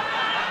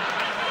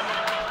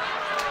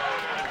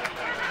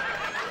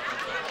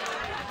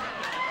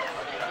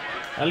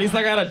 At least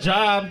I got a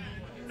job.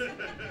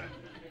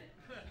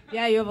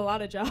 Yeah, you have a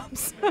lot of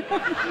jobs.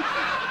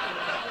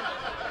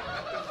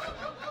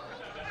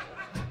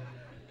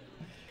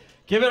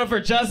 Give it up for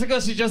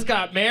Jessica. She just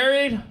got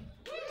married.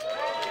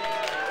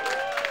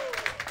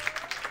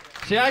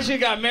 She actually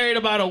got married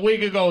about a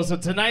week ago, so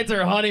tonight's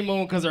her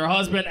honeymoon because her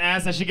husband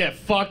asked that she get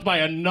fucked by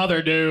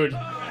another dude.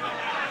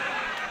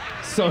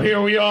 So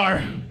here we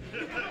are.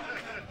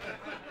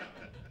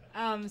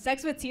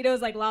 Sex with Tito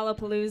is like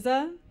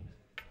Lollapalooza.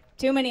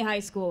 Too many high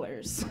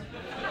schoolers.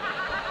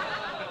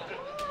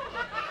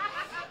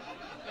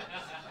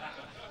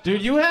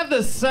 Dude, you have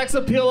the sex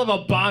appeal of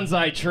a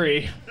bonsai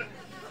tree.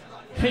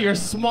 You're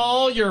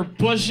small, you're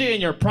bushy,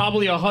 and you're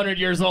probably 100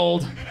 years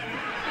old.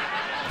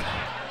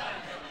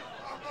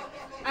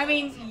 I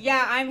mean,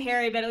 yeah, I'm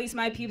hairy, but at least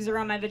my pubes are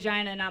on my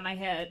vagina, not my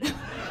head.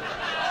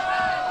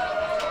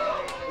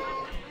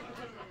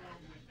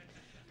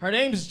 Her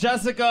name's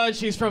Jessica, and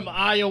she's from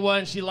Iowa,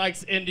 and she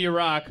likes indie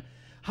rock.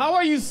 How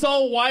are you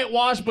so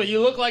whitewashed, but you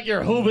look like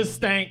your hooba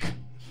stank?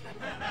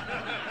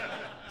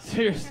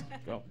 Seriously,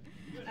 go.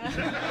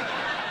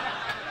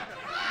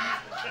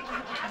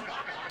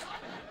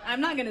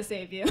 I'm not gonna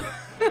save you.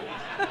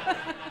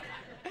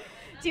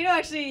 Tito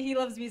actually, he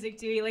loves music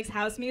too. He likes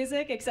house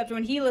music, except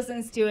when he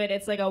listens to it,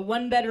 it's like a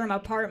one-bedroom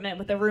apartment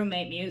with a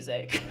roommate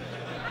music.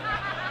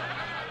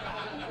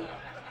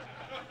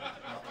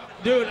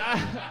 Dude, I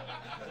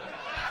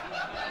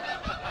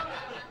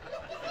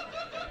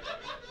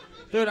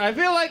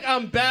feel like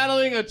I'm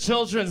battling a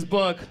children's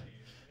book.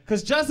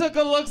 Because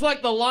Jessica looks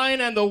like the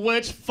Lion and the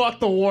Witch fuck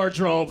the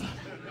wardrobe.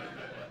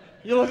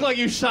 You look like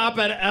you shop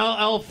at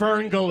LL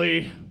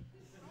Ferngully.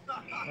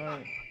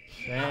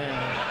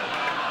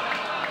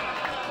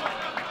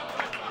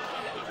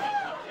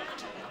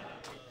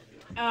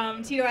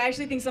 Tito, I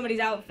actually think somebody's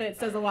outfit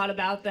says a lot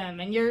about them,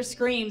 and yours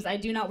screams, "I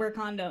do not wear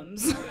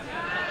condoms."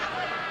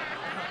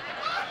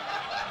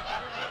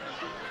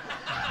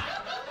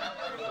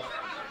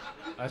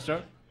 I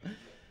start?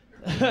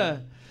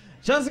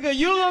 Jessica,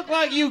 you look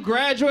like you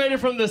graduated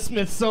from the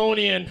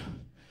Smithsonian.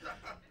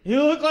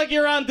 You look like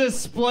you're on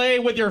display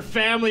with your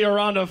family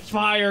around a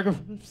fire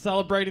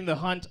celebrating the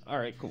hunt. All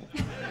right, cool.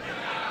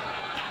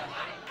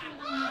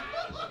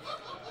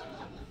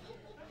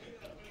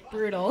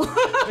 Brutal.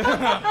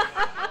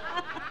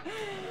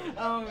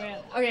 Oh man.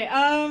 Okay.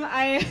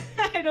 I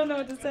don't know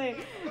what to say.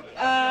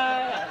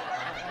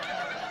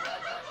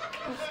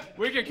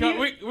 We can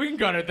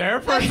cut it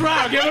there. First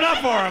round. Give it up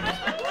for him.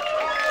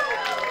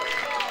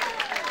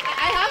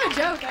 I have a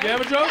joke. You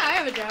have a joke? Yeah, I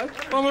have a joke.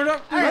 One more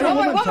joke. All right, one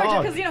more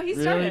joke, because he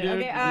started.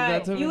 Really, dude?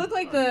 Okay. You look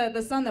like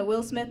the son that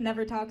Will Smith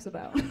never talks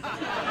about.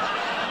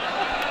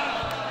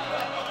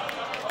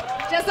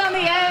 Just on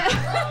the edge.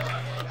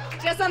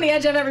 Just on the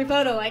edge of every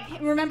photo, like,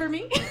 remember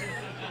me?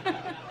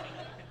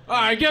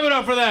 All right, give it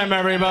up for them,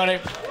 everybody.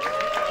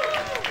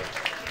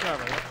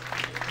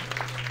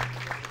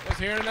 Just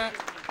hearing that?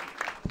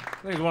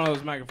 I think it's one of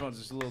those microphones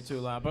that's a little too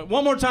loud. But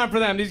one more time for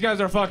them. These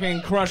guys are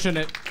fucking crushing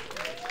it.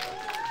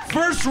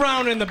 First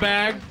round in the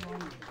bag.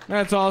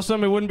 That's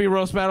awesome. It wouldn't be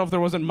roast battle if there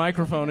wasn't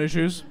microphone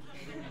issues.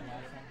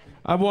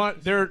 I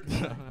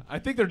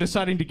think they're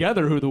deciding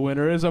together who the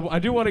winner is. I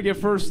do want to get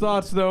first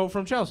thoughts, though,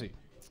 from Chelsea.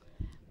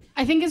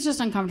 I think it's just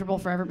uncomfortable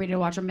for everybody to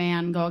watch a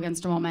man go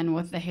against a woman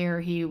with the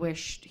hair he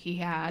wished he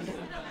had.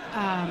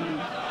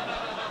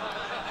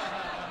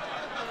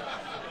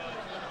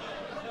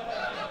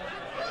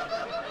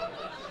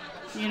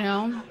 You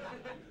know,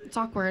 it's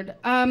awkward.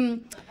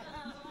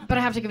 But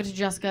I have to give it to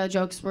Jessica.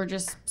 Jokes were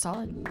just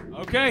solid.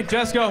 Okay,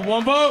 Jessica,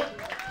 one vote.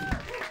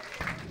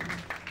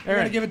 I'm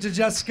gonna give it to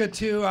Jessica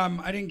too.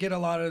 I didn't get a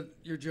lot of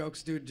your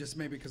jokes, dude. Just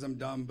maybe because I'm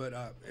dumb, but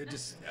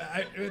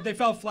they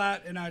fell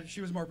flat, and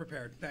she was more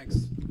prepared.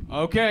 Thanks.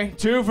 Okay,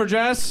 2 for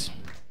Jess.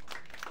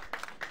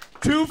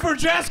 2 for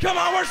Jess. Come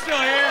on, we're still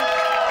here.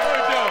 What are we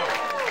doing?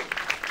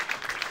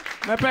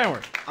 Matt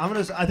Banwart.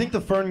 I think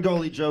the Fern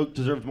goalie joke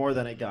deserved more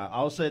than it got.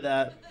 I'll say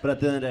that, but at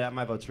the end of the day,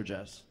 my vote's for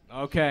Jess.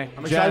 Okay.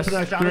 I'm excited for the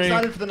next round. I'm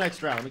excited for the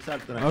next round.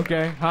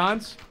 Okay,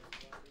 Hans.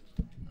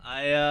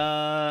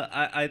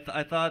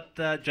 I thought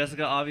that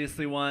Jessica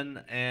obviously won,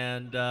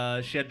 and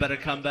she had better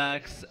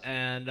comebacks,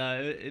 and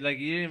like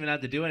you didn't even have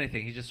to do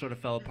anything. He just sort of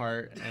fell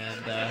apart,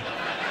 and.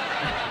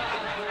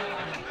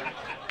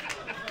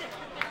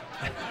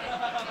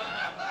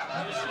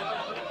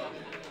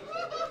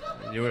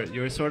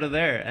 You were sort of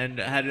there and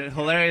had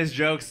hilarious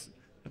jokes.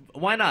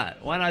 Why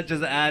not? Why not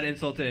just add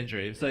insult to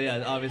injury? So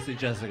yeah, obviously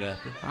Jessica.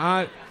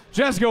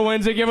 Jessica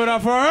wins it. Give it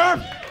up for her.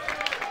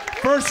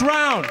 First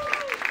round.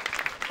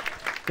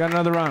 Got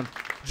another round.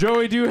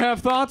 Joey, do you have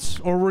thoughts,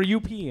 or were you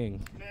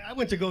peeing? Man, I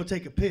went to go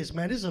take a piss,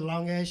 man. This is a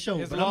long ass show,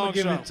 It's but a I'm long gonna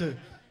give show. it to.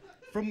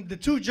 From the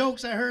 2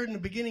 jokes I heard in the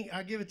beginning,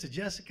 I'll give it to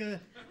Jessica,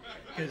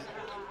 because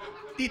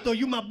Tito,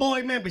 you my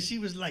boy, man. But she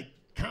was like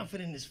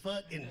confident as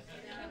fuck, and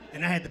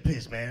I had to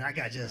piss, man. I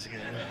got Jessica.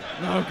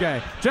 Okay.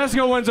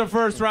 Jessica wins the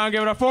first round.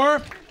 Give it up for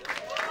her.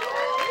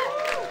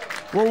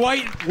 We're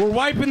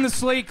wiping the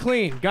slate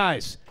clean.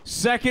 Guys,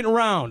 second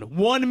round.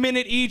 1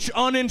 minute each,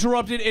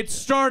 uninterrupted. It's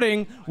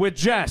starting with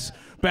Jess.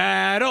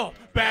 Battle,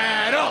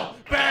 battle,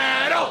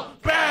 battle,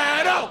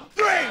 battle.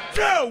 3,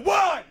 2,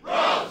 1.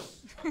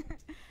 Roast.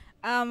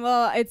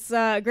 Well, it's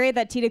great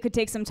that Tita could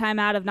take some time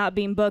out of not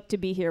being booked to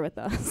be here with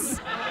us.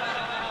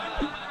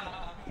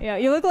 Yeah,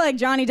 you look like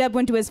Johnny Depp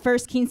went to his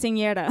first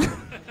quinceañera.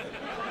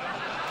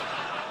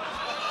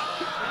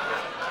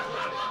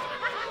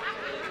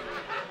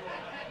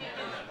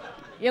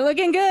 You're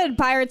looking good,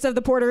 Pirates of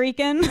the Puerto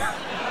Rican.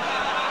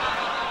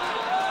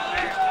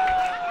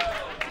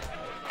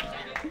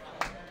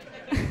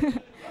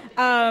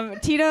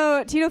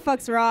 Tito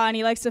fucks raw, and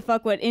he likes to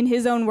fuck what, in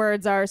his own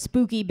words, are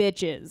spooky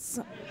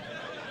bitches.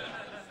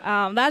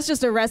 That's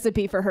just a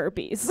recipe for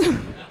herpes.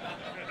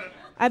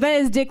 I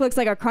bet his dick looks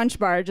like a Crunch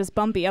bar, just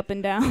bumpy up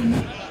and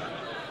down.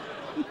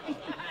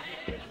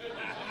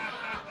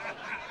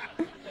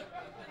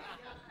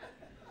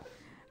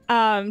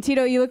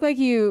 Tito, you look like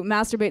you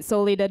masturbate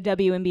solely to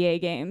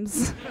WNBA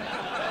games.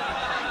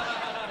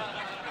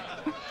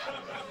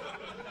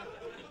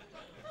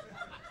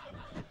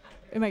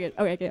 Am I good?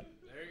 Okay, good.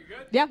 There you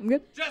good? Yeah, I'm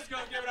good. Jessica,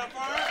 give it up for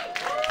her.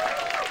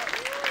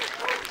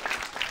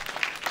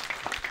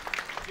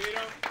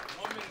 Tito,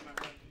 1 minute, my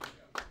friend.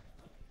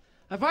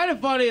 I find it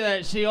funny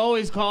that she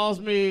always calls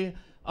me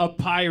a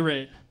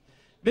pirate.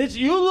 Bitch,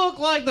 you look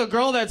like the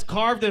girl that's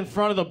carved in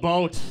front of the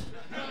boat.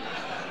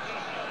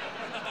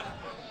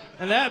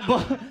 And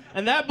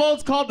that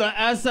boat's called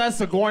the SS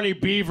Sigourney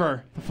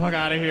Beaver. The fuck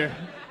out of here.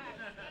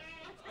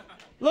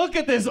 Look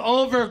at this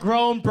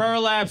overgrown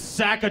burlap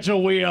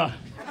Sacagawea.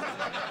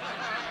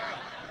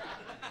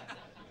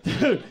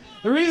 Dude,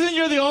 the reason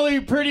you're the only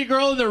pretty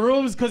girl in the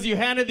room is because you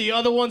handed the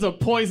other ones a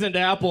poisoned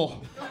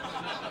apple.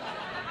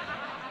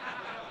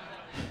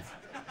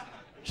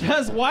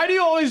 Jess, why do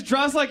you always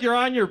dress like you're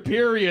on your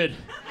period?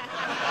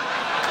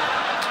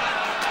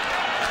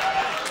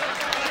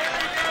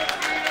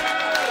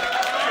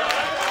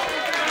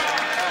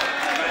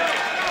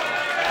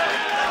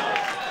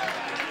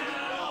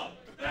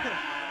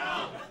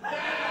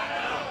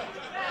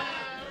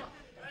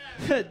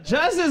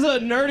 Jess is a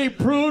nerdy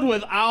prude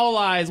with owl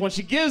eyes. When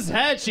she gives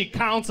head, she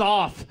counts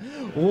off.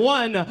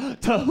 1,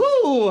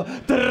 2,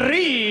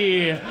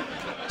 3.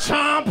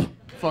 Chomp!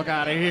 Fuck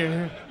out of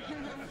here.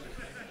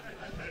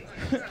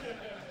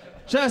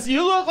 Jess,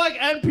 you look like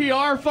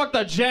NPR fucked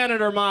the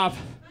janitor mop.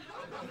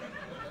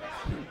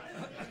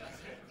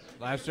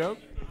 Last joke?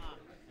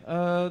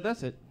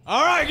 That's it.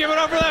 All right, give it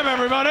up for them,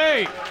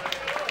 everybody.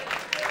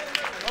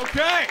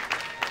 Okay.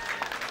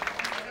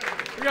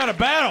 We got a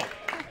battle.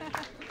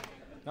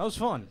 That was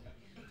fun.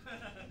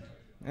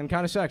 And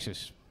kind of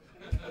sexist.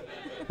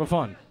 But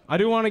fun. I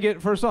do want to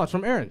get first thoughts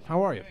from Aaron.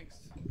 How are you? Thanks.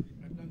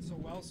 I've done so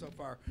well so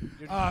far.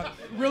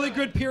 Really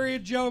good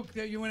period joke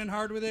that you went in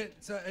hard with it.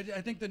 So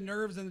I think the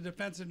nerves and the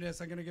defensiveness,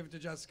 I'm going to give it to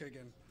Jessica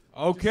again.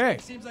 Okay.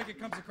 It seems like it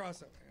comes across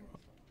that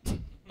way.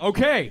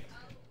 Okay.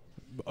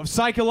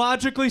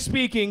 Psychologically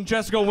speaking,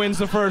 Jessica wins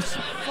the first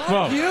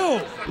vote. Fuck you.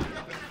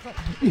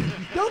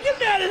 Don't get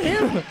mad at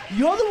him.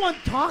 You're the one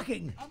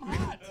talking.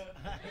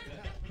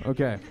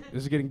 Okay.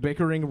 This is getting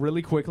bickering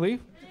really quickly.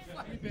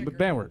 But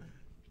Banwart.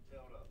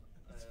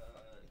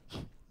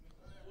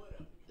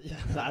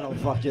 I don't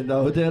fucking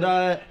know, dude.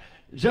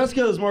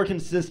 Jessica was more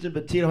consistent,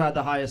 but Tito had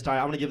the highest tie.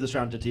 I'm going to give this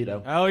round to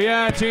Tito. Oh,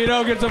 yeah.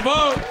 Tito gets a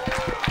vote.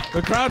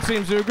 The crowd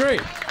seems to agree.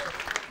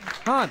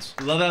 Hans.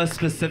 Love how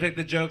specific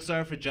the jokes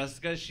are for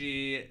Jessica.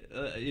 She,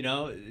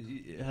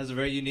 has a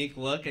very unique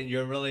look, and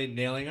you're really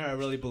nailing her. I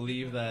really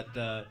believe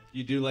that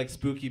you do like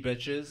spooky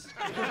bitches.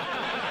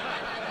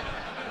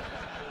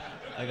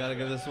 I gotta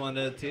give this one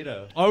to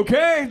Tito.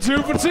 Okay,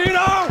 2 for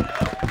Tito.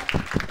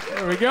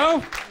 There we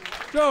go.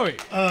 Joey.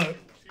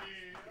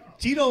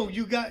 Tito,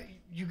 you got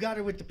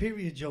her with the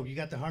period joke. You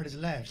got the hardest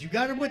laughs. You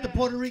got her with the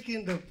Puerto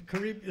Rican, the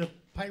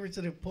Pirates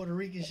of the Puerto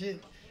Rican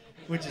shit,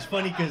 which is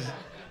funny because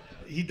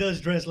he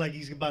does dress like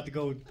he's about to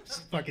go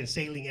fucking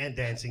sailing and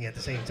dancing at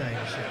the same time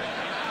and shit.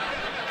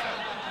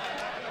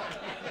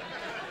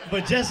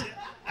 But just,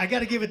 I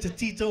gotta give it to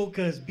Tito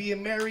because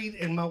being married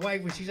and my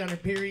wife, when she's on her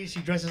period,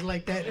 she dresses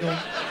like that. And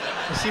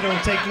she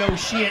don't take no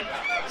shit.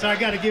 So I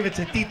gotta give it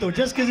to Tito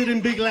just because of them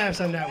big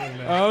laughs on that one,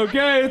 man.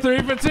 Okay,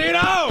 3 for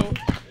Tito.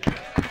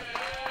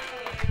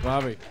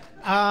 Bobby.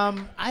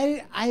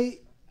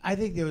 I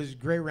think there was a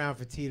great round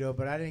for Tito,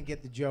 but I didn't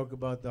get the joke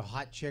about the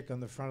hot chick on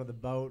the front of the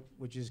boat,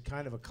 which is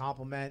kind of a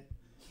compliment.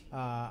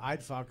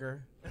 I'd fuck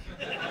her.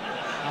 And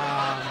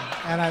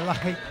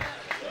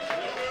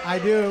I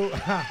do.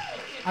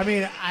 I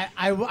mean,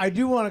 I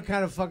do want to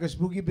kind of fuck a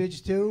spooky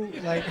bitch too.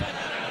 Like,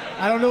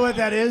 I don't know what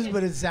that is,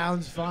 but it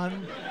sounds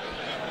fun.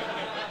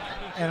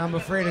 And I'm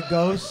afraid of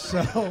ghosts,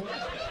 so.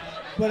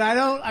 But I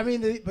don't. I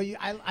mean,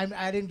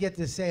 I didn't get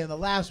to say in the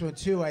last one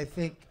too. I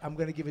think I'm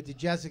gonna give it to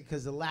Jessica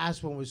because the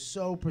last one was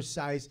so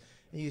precise,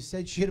 and you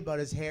said shit about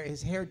his hair.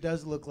 His hair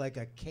does look like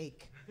a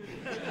cake,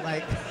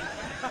 like.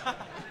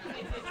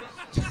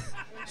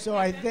 So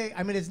I think.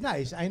 I mean, it's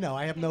nice. I know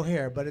I have no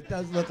hair, but it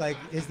does look like.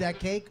 Is that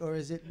cake or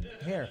is it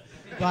hair?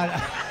 But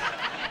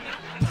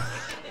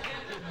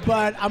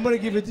I'm gonna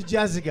give it to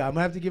Jessica. I'm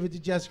gonna have to give it to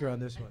Jessica on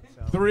this one.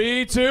 So.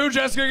 3-2.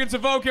 Jessica gets a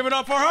vote. Give it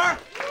up for her.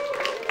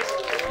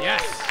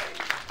 Yes.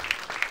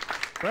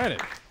 Brandon.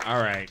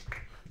 All right.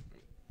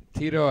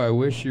 Tito, I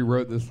wish you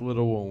wrote this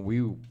little when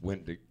we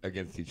went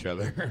against each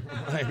other.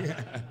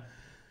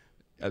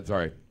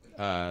 Sorry.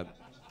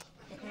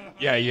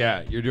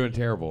 Yeah, you're doing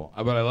terrible.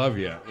 But I love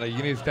you. Like,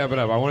 you need to step it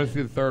up. I want to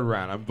see the third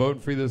round. I'm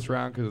voting for you this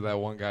round because of that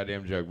one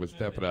goddamn joke, but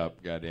step it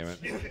up,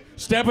 goddammit.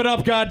 Step it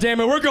up,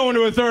 goddammit. We're going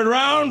to a third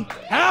round.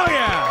 Hell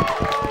yeah.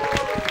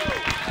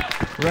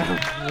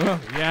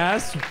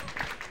 Yes.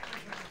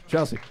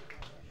 Chelsea.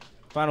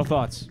 Final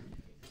thoughts.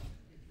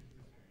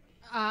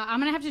 I'm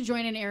gonna have to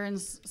join in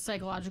Aaron's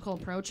psychological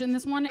approach in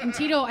this one. And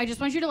Tito, I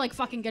just want you to like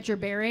fucking get your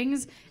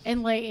bearings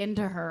and lay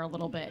into her a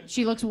little bit.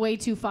 She looks way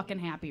too fucking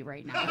happy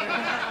right now.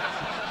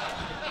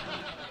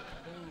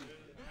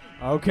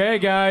 Okay,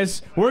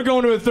 guys, we're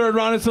going to a third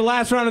round. It's the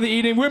last round of the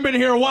evening. We've been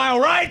here a while,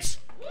 right?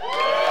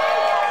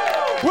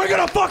 We're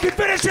gonna fucking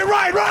finish it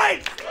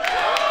right?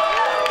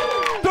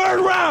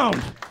 Third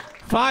round.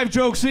 5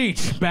 jokes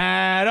each.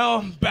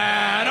 Battle. 1,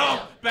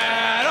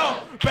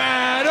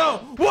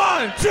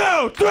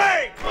 2, 3.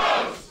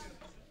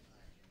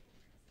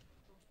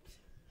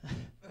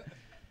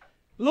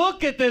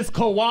 Look at this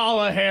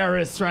Koala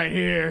Harris right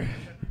here.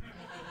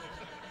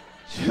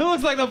 She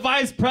looks like the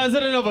vice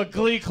president of a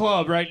glee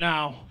club right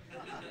now.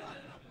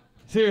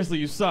 Seriously,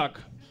 you suck.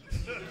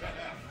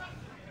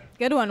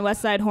 Good one,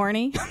 West Side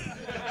Horny.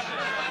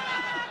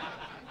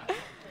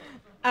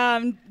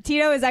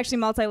 Tito is actually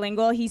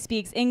multilingual. He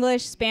speaks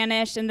English,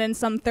 Spanish, and then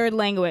some third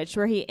language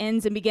where he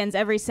ends and begins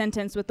every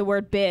sentence with the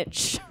word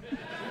bitch.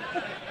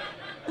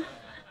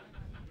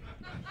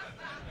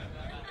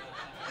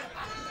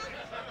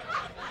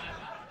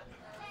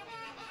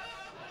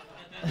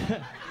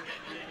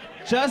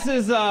 Jess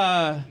is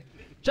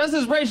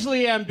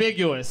racially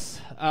ambiguous.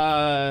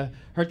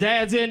 Her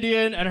dad's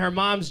Indian and her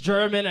mom's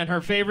German, and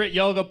her favorite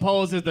yoga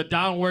pose is the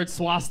downward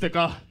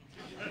swastika.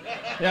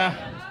 Yeah.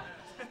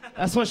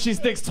 That's when she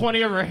sticks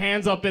 20 of her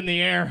hands up in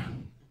the air.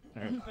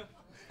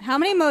 How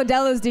many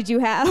Modelos did you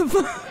have?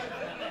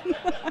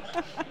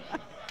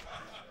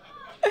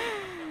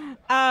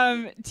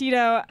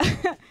 Tito,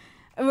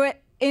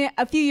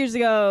 a few years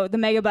ago, the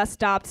Megabus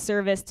stopped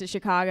service to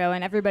Chicago,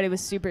 and everybody was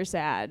super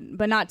sad.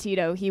 But not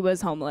Tito. He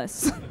was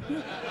homeless.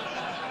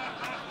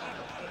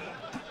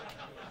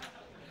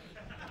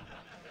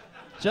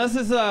 Just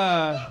as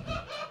that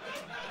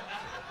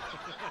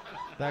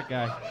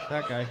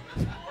guy.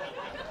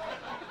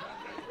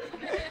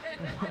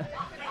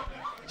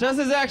 Just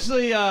as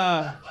actually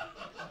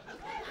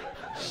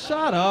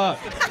shut up.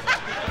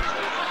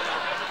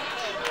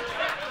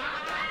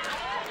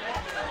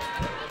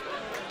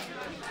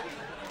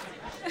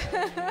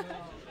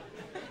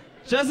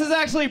 Jess is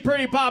actually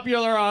pretty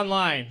popular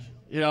online,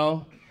 you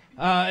know.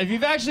 If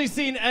you've actually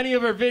seen any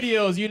of her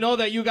videos, you know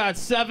that you got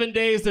 7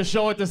 days to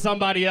show it to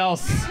somebody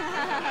else.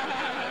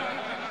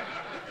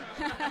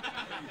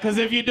 Because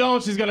if you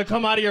don't, she's gonna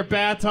come out of your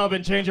bathtub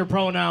and change her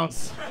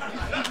pronouns.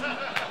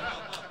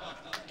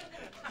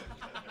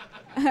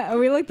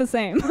 We look the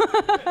same. No,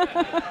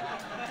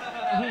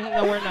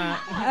 we're not.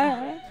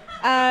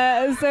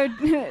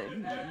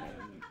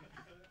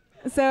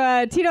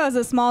 So Tito has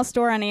a small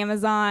store on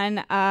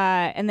Amazon,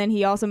 and then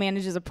he also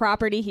manages a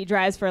property. He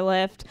drives for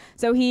Lyft,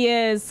 so he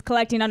is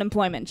collecting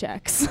unemployment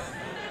checks.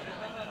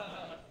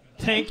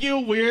 Thank you,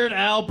 Weird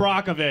Al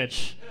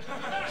Brockovich.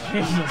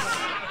 Jesus.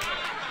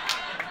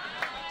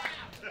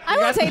 I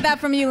won't take that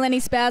from you,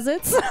 Lenny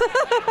Spazitz.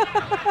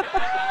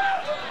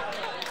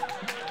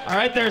 All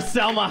right, there's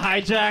Selma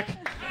Hijack.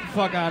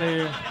 Fuck out of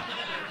here.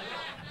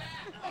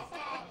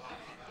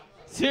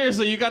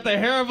 Seriously, you got the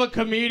hair of a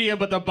comedian,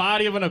 but the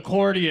body of an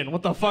accordion.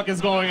 What the fuck is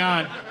going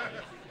on?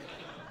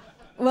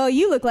 Well,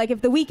 you look like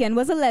if The Weeknd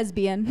was a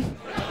lesbian.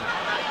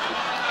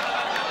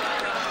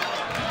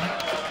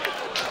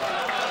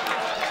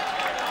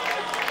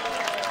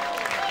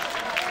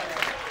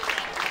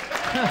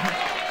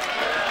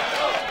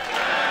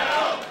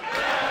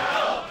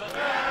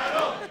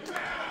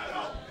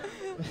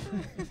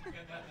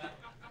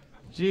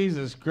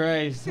 Jesus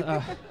Christ.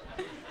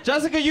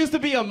 Jessica used to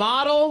be a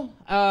model.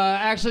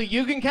 Actually,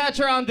 you can catch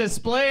her on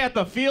display at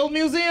the Field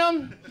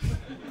Museum.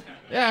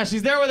 Yeah,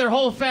 she's there with her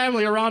whole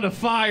family around a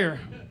fire.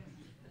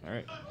 All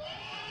right.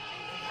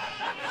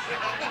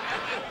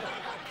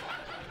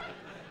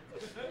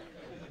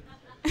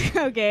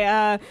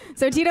 Okay,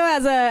 so Tito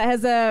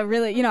has a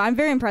really, you know, I'm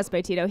very impressed by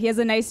Tito. He has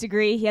a nice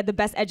degree. He had the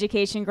best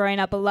education growing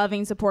up, a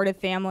loving, supportive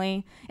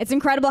family. It's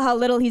incredible how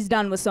little he's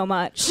done with so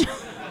much.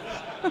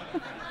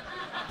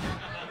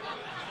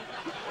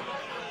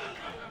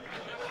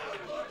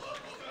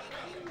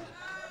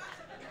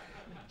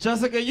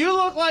 Jessica, you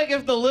look like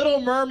if The Little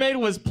Mermaid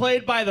was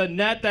played by the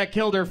net that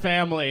killed her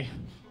family.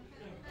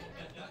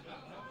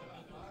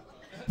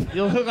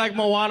 You look like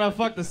Moana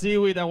fucked the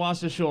seaweed that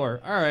washed ashore.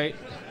 All right,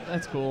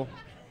 that's cool.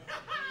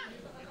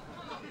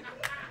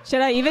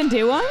 Should I even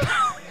do one?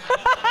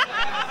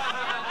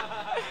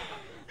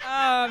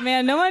 Oh,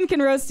 man, no one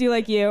can roast you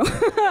like you.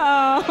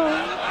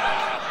 Oh.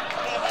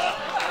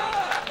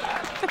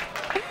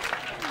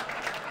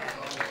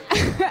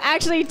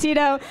 Actually,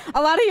 Tito,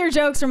 a lot of your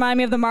jokes remind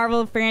me of the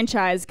Marvel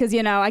franchise because,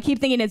 you know, I keep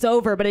thinking it's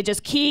over, but it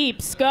just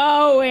keeps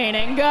going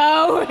and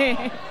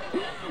going.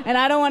 And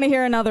I don't want to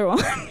hear another one.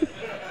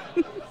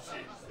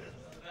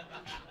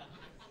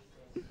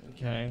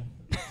 Okay.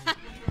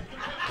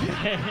 We're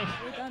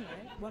done,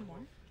 right? One more.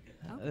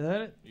 Oh. Is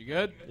that it? You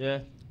good? Yeah.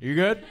 You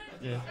good?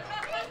 Yeah.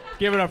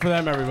 Give it up for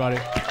them, everybody.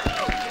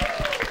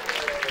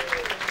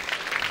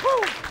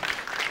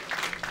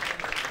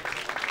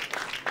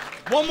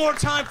 One more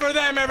time for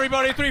them,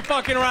 everybody. 3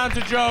 fucking rounds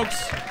of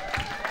jokes.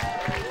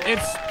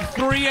 It's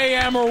 3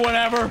 a.m. or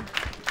whatever.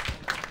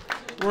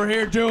 We're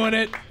here doing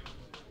it.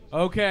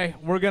 Okay,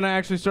 we're gonna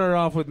actually start it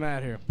off with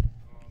Matt here.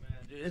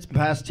 It's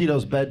past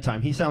Tito's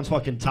bedtime. He sounds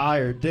fucking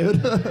tired,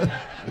 dude.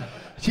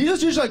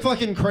 Tito's just like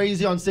fucking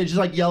crazy on stage. He's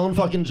like yelling,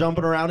 fucking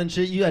jumping around and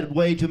shit. You had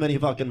way too many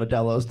fucking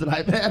Modelo's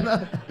tonight,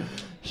 man.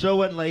 Show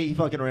went late. He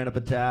fucking ran up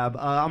a tab.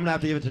 I'm gonna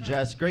have to give it to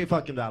Jess. Great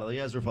fucking battle.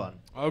 You guys were fun.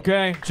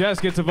 Okay, Jess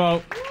gets a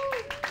vote.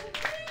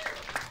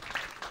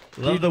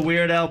 Love the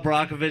Weird Al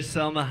Brockovich,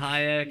 Selma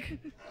Hayek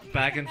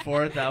back and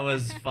forth. That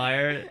was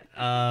fire.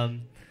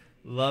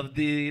 Love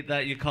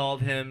that you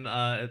called him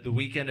The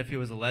Weeknd if he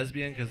was a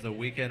lesbian, because The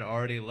Weeknd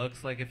already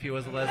looks like if he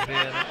was a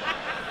lesbian.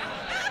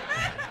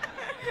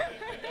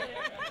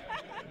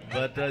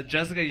 But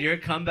Jessica, your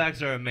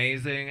comebacks are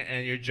amazing,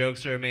 and your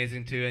jokes are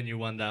amazing too, and you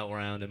won that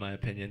round in my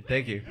opinion.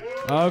 Thank you.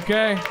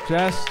 Okay,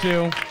 Jess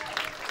too.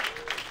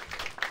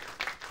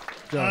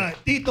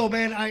 Tito,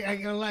 man, I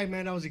ain't gonna lie,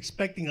 man. I was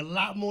expecting a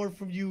lot more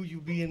from you.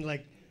 You being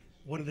like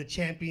one of the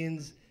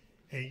champions,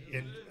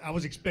 and I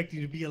was expecting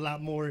you to be a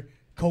lot more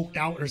coked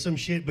out or some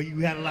shit, but you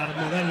had a lot of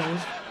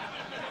Modelo's.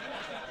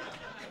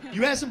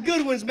 You had some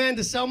good ones, man.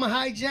 The Selma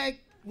Hijack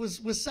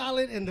was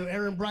solid, and the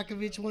Aaron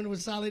Brockovich one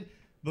was solid.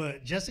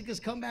 But Jessica's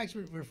comebacks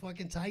were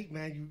fucking tight,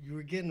 man. You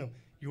were getting them.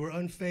 You were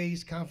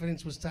unfazed.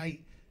 Confidence was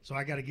tight. So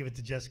I got to give it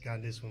to Jessica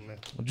on this one, man.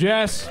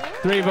 Jess,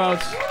 3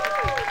 votes.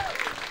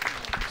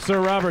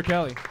 Sir Robert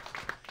Kelly.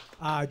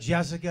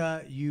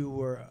 Jessica, you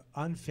were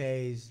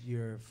unfazed.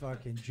 Your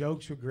fucking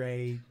jokes were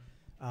great.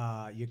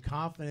 Your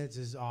confidence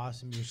is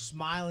awesome. You're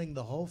smiling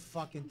the whole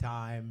fucking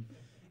time.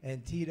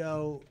 And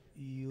Tito,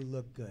 you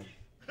look good.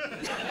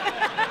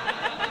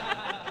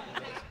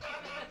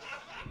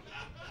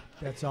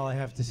 That's all I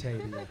have to say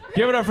to you.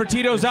 Give it up for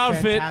Tito's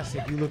outfit.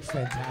 Fantastic. You look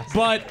fantastic.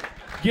 But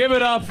give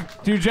it up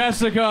to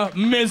Jessica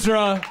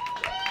Misra,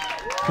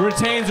 who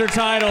retains her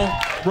title,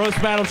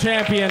 Roast Battle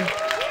Champion.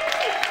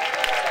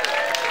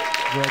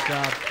 Great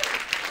job.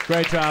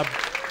 Great job.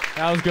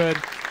 That was good.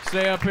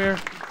 Stay up here.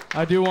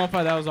 I do want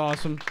fight. That was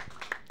awesome.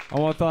 I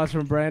want thoughts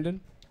from Brandon.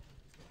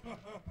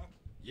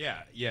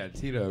 Yeah,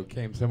 Tito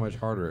came so much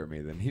harder at me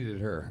than he did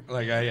her.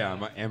 Like,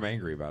 I'm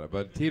angry about it.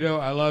 But Tito,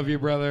 I love you,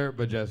 brother.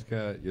 But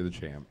Jessica, you're the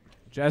champ.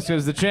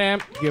 Jessica's the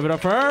champ. Give it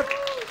up for her.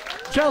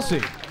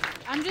 Chelsea.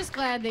 I'm just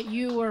glad that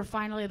you were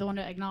finally the one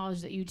to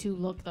acknowledge that you two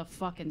look the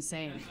fucking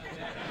same.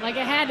 Like,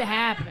 it had to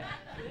happen.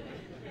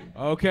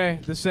 Okay,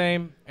 the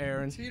same.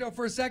 Aaron. Tito,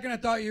 for a second I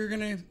thought you were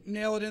going to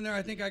nail it in there.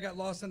 I think I got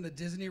lost on the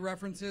Disney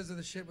references of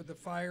the shit with the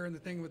fire and the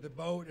thing with the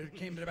boat. It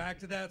came back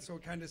to that, so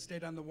it kind of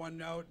stayed on the one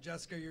note.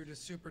 Jessica, you're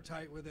just super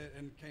tight with it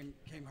and came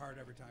hard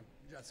every time.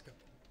 Jessica.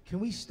 Can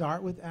we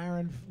start with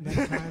Aaron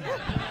next time?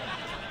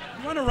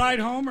 You want to ride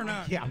home or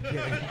not? Yeah, I'm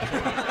kidding.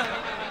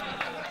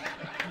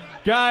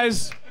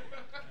 Guys,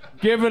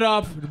 give it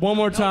up one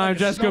more time.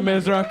 Jessica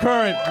Misra,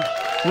 current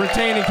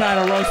retaining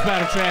title Roast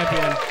Battle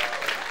Champion.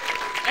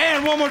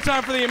 And one more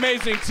time for the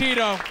amazing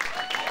Tito.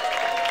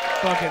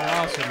 Fucking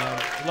awesome,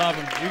 man. Love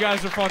him. You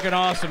guys are fucking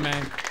awesome,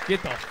 man.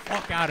 Get the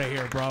fuck out of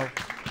here, bro.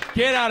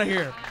 Get out of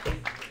here.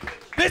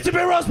 This has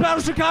been Roast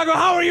Battle Chicago.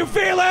 How are you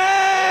feeling?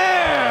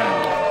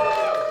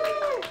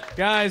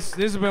 Guys,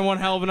 this has been one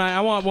hell of a night.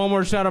 I want one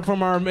more shout out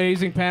from our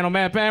amazing panel.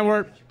 Matt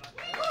Banwart.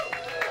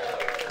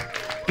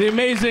 The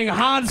amazing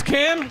Hans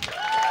Kim,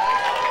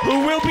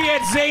 who will be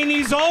at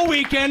Zany's all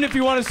weekend if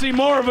you want to see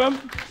more of him.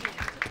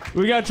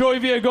 We got Joey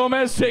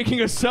Villagomez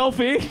taking a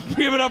selfie.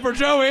 Give it up for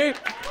Joey.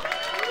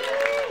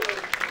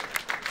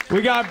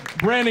 We got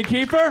Brandon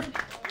Kiefer,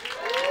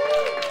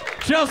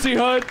 Chelsea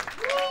Hood,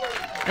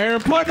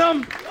 Aaron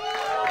Putnam,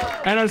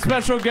 and our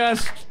special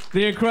guest,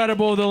 the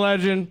incredible, the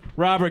legend,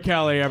 Robert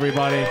Kelly,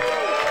 everybody.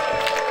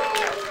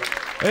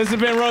 This has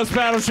been Roast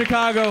Battle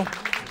Chicago.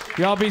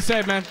 Y'all be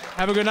safe, man.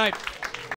 Have a good night.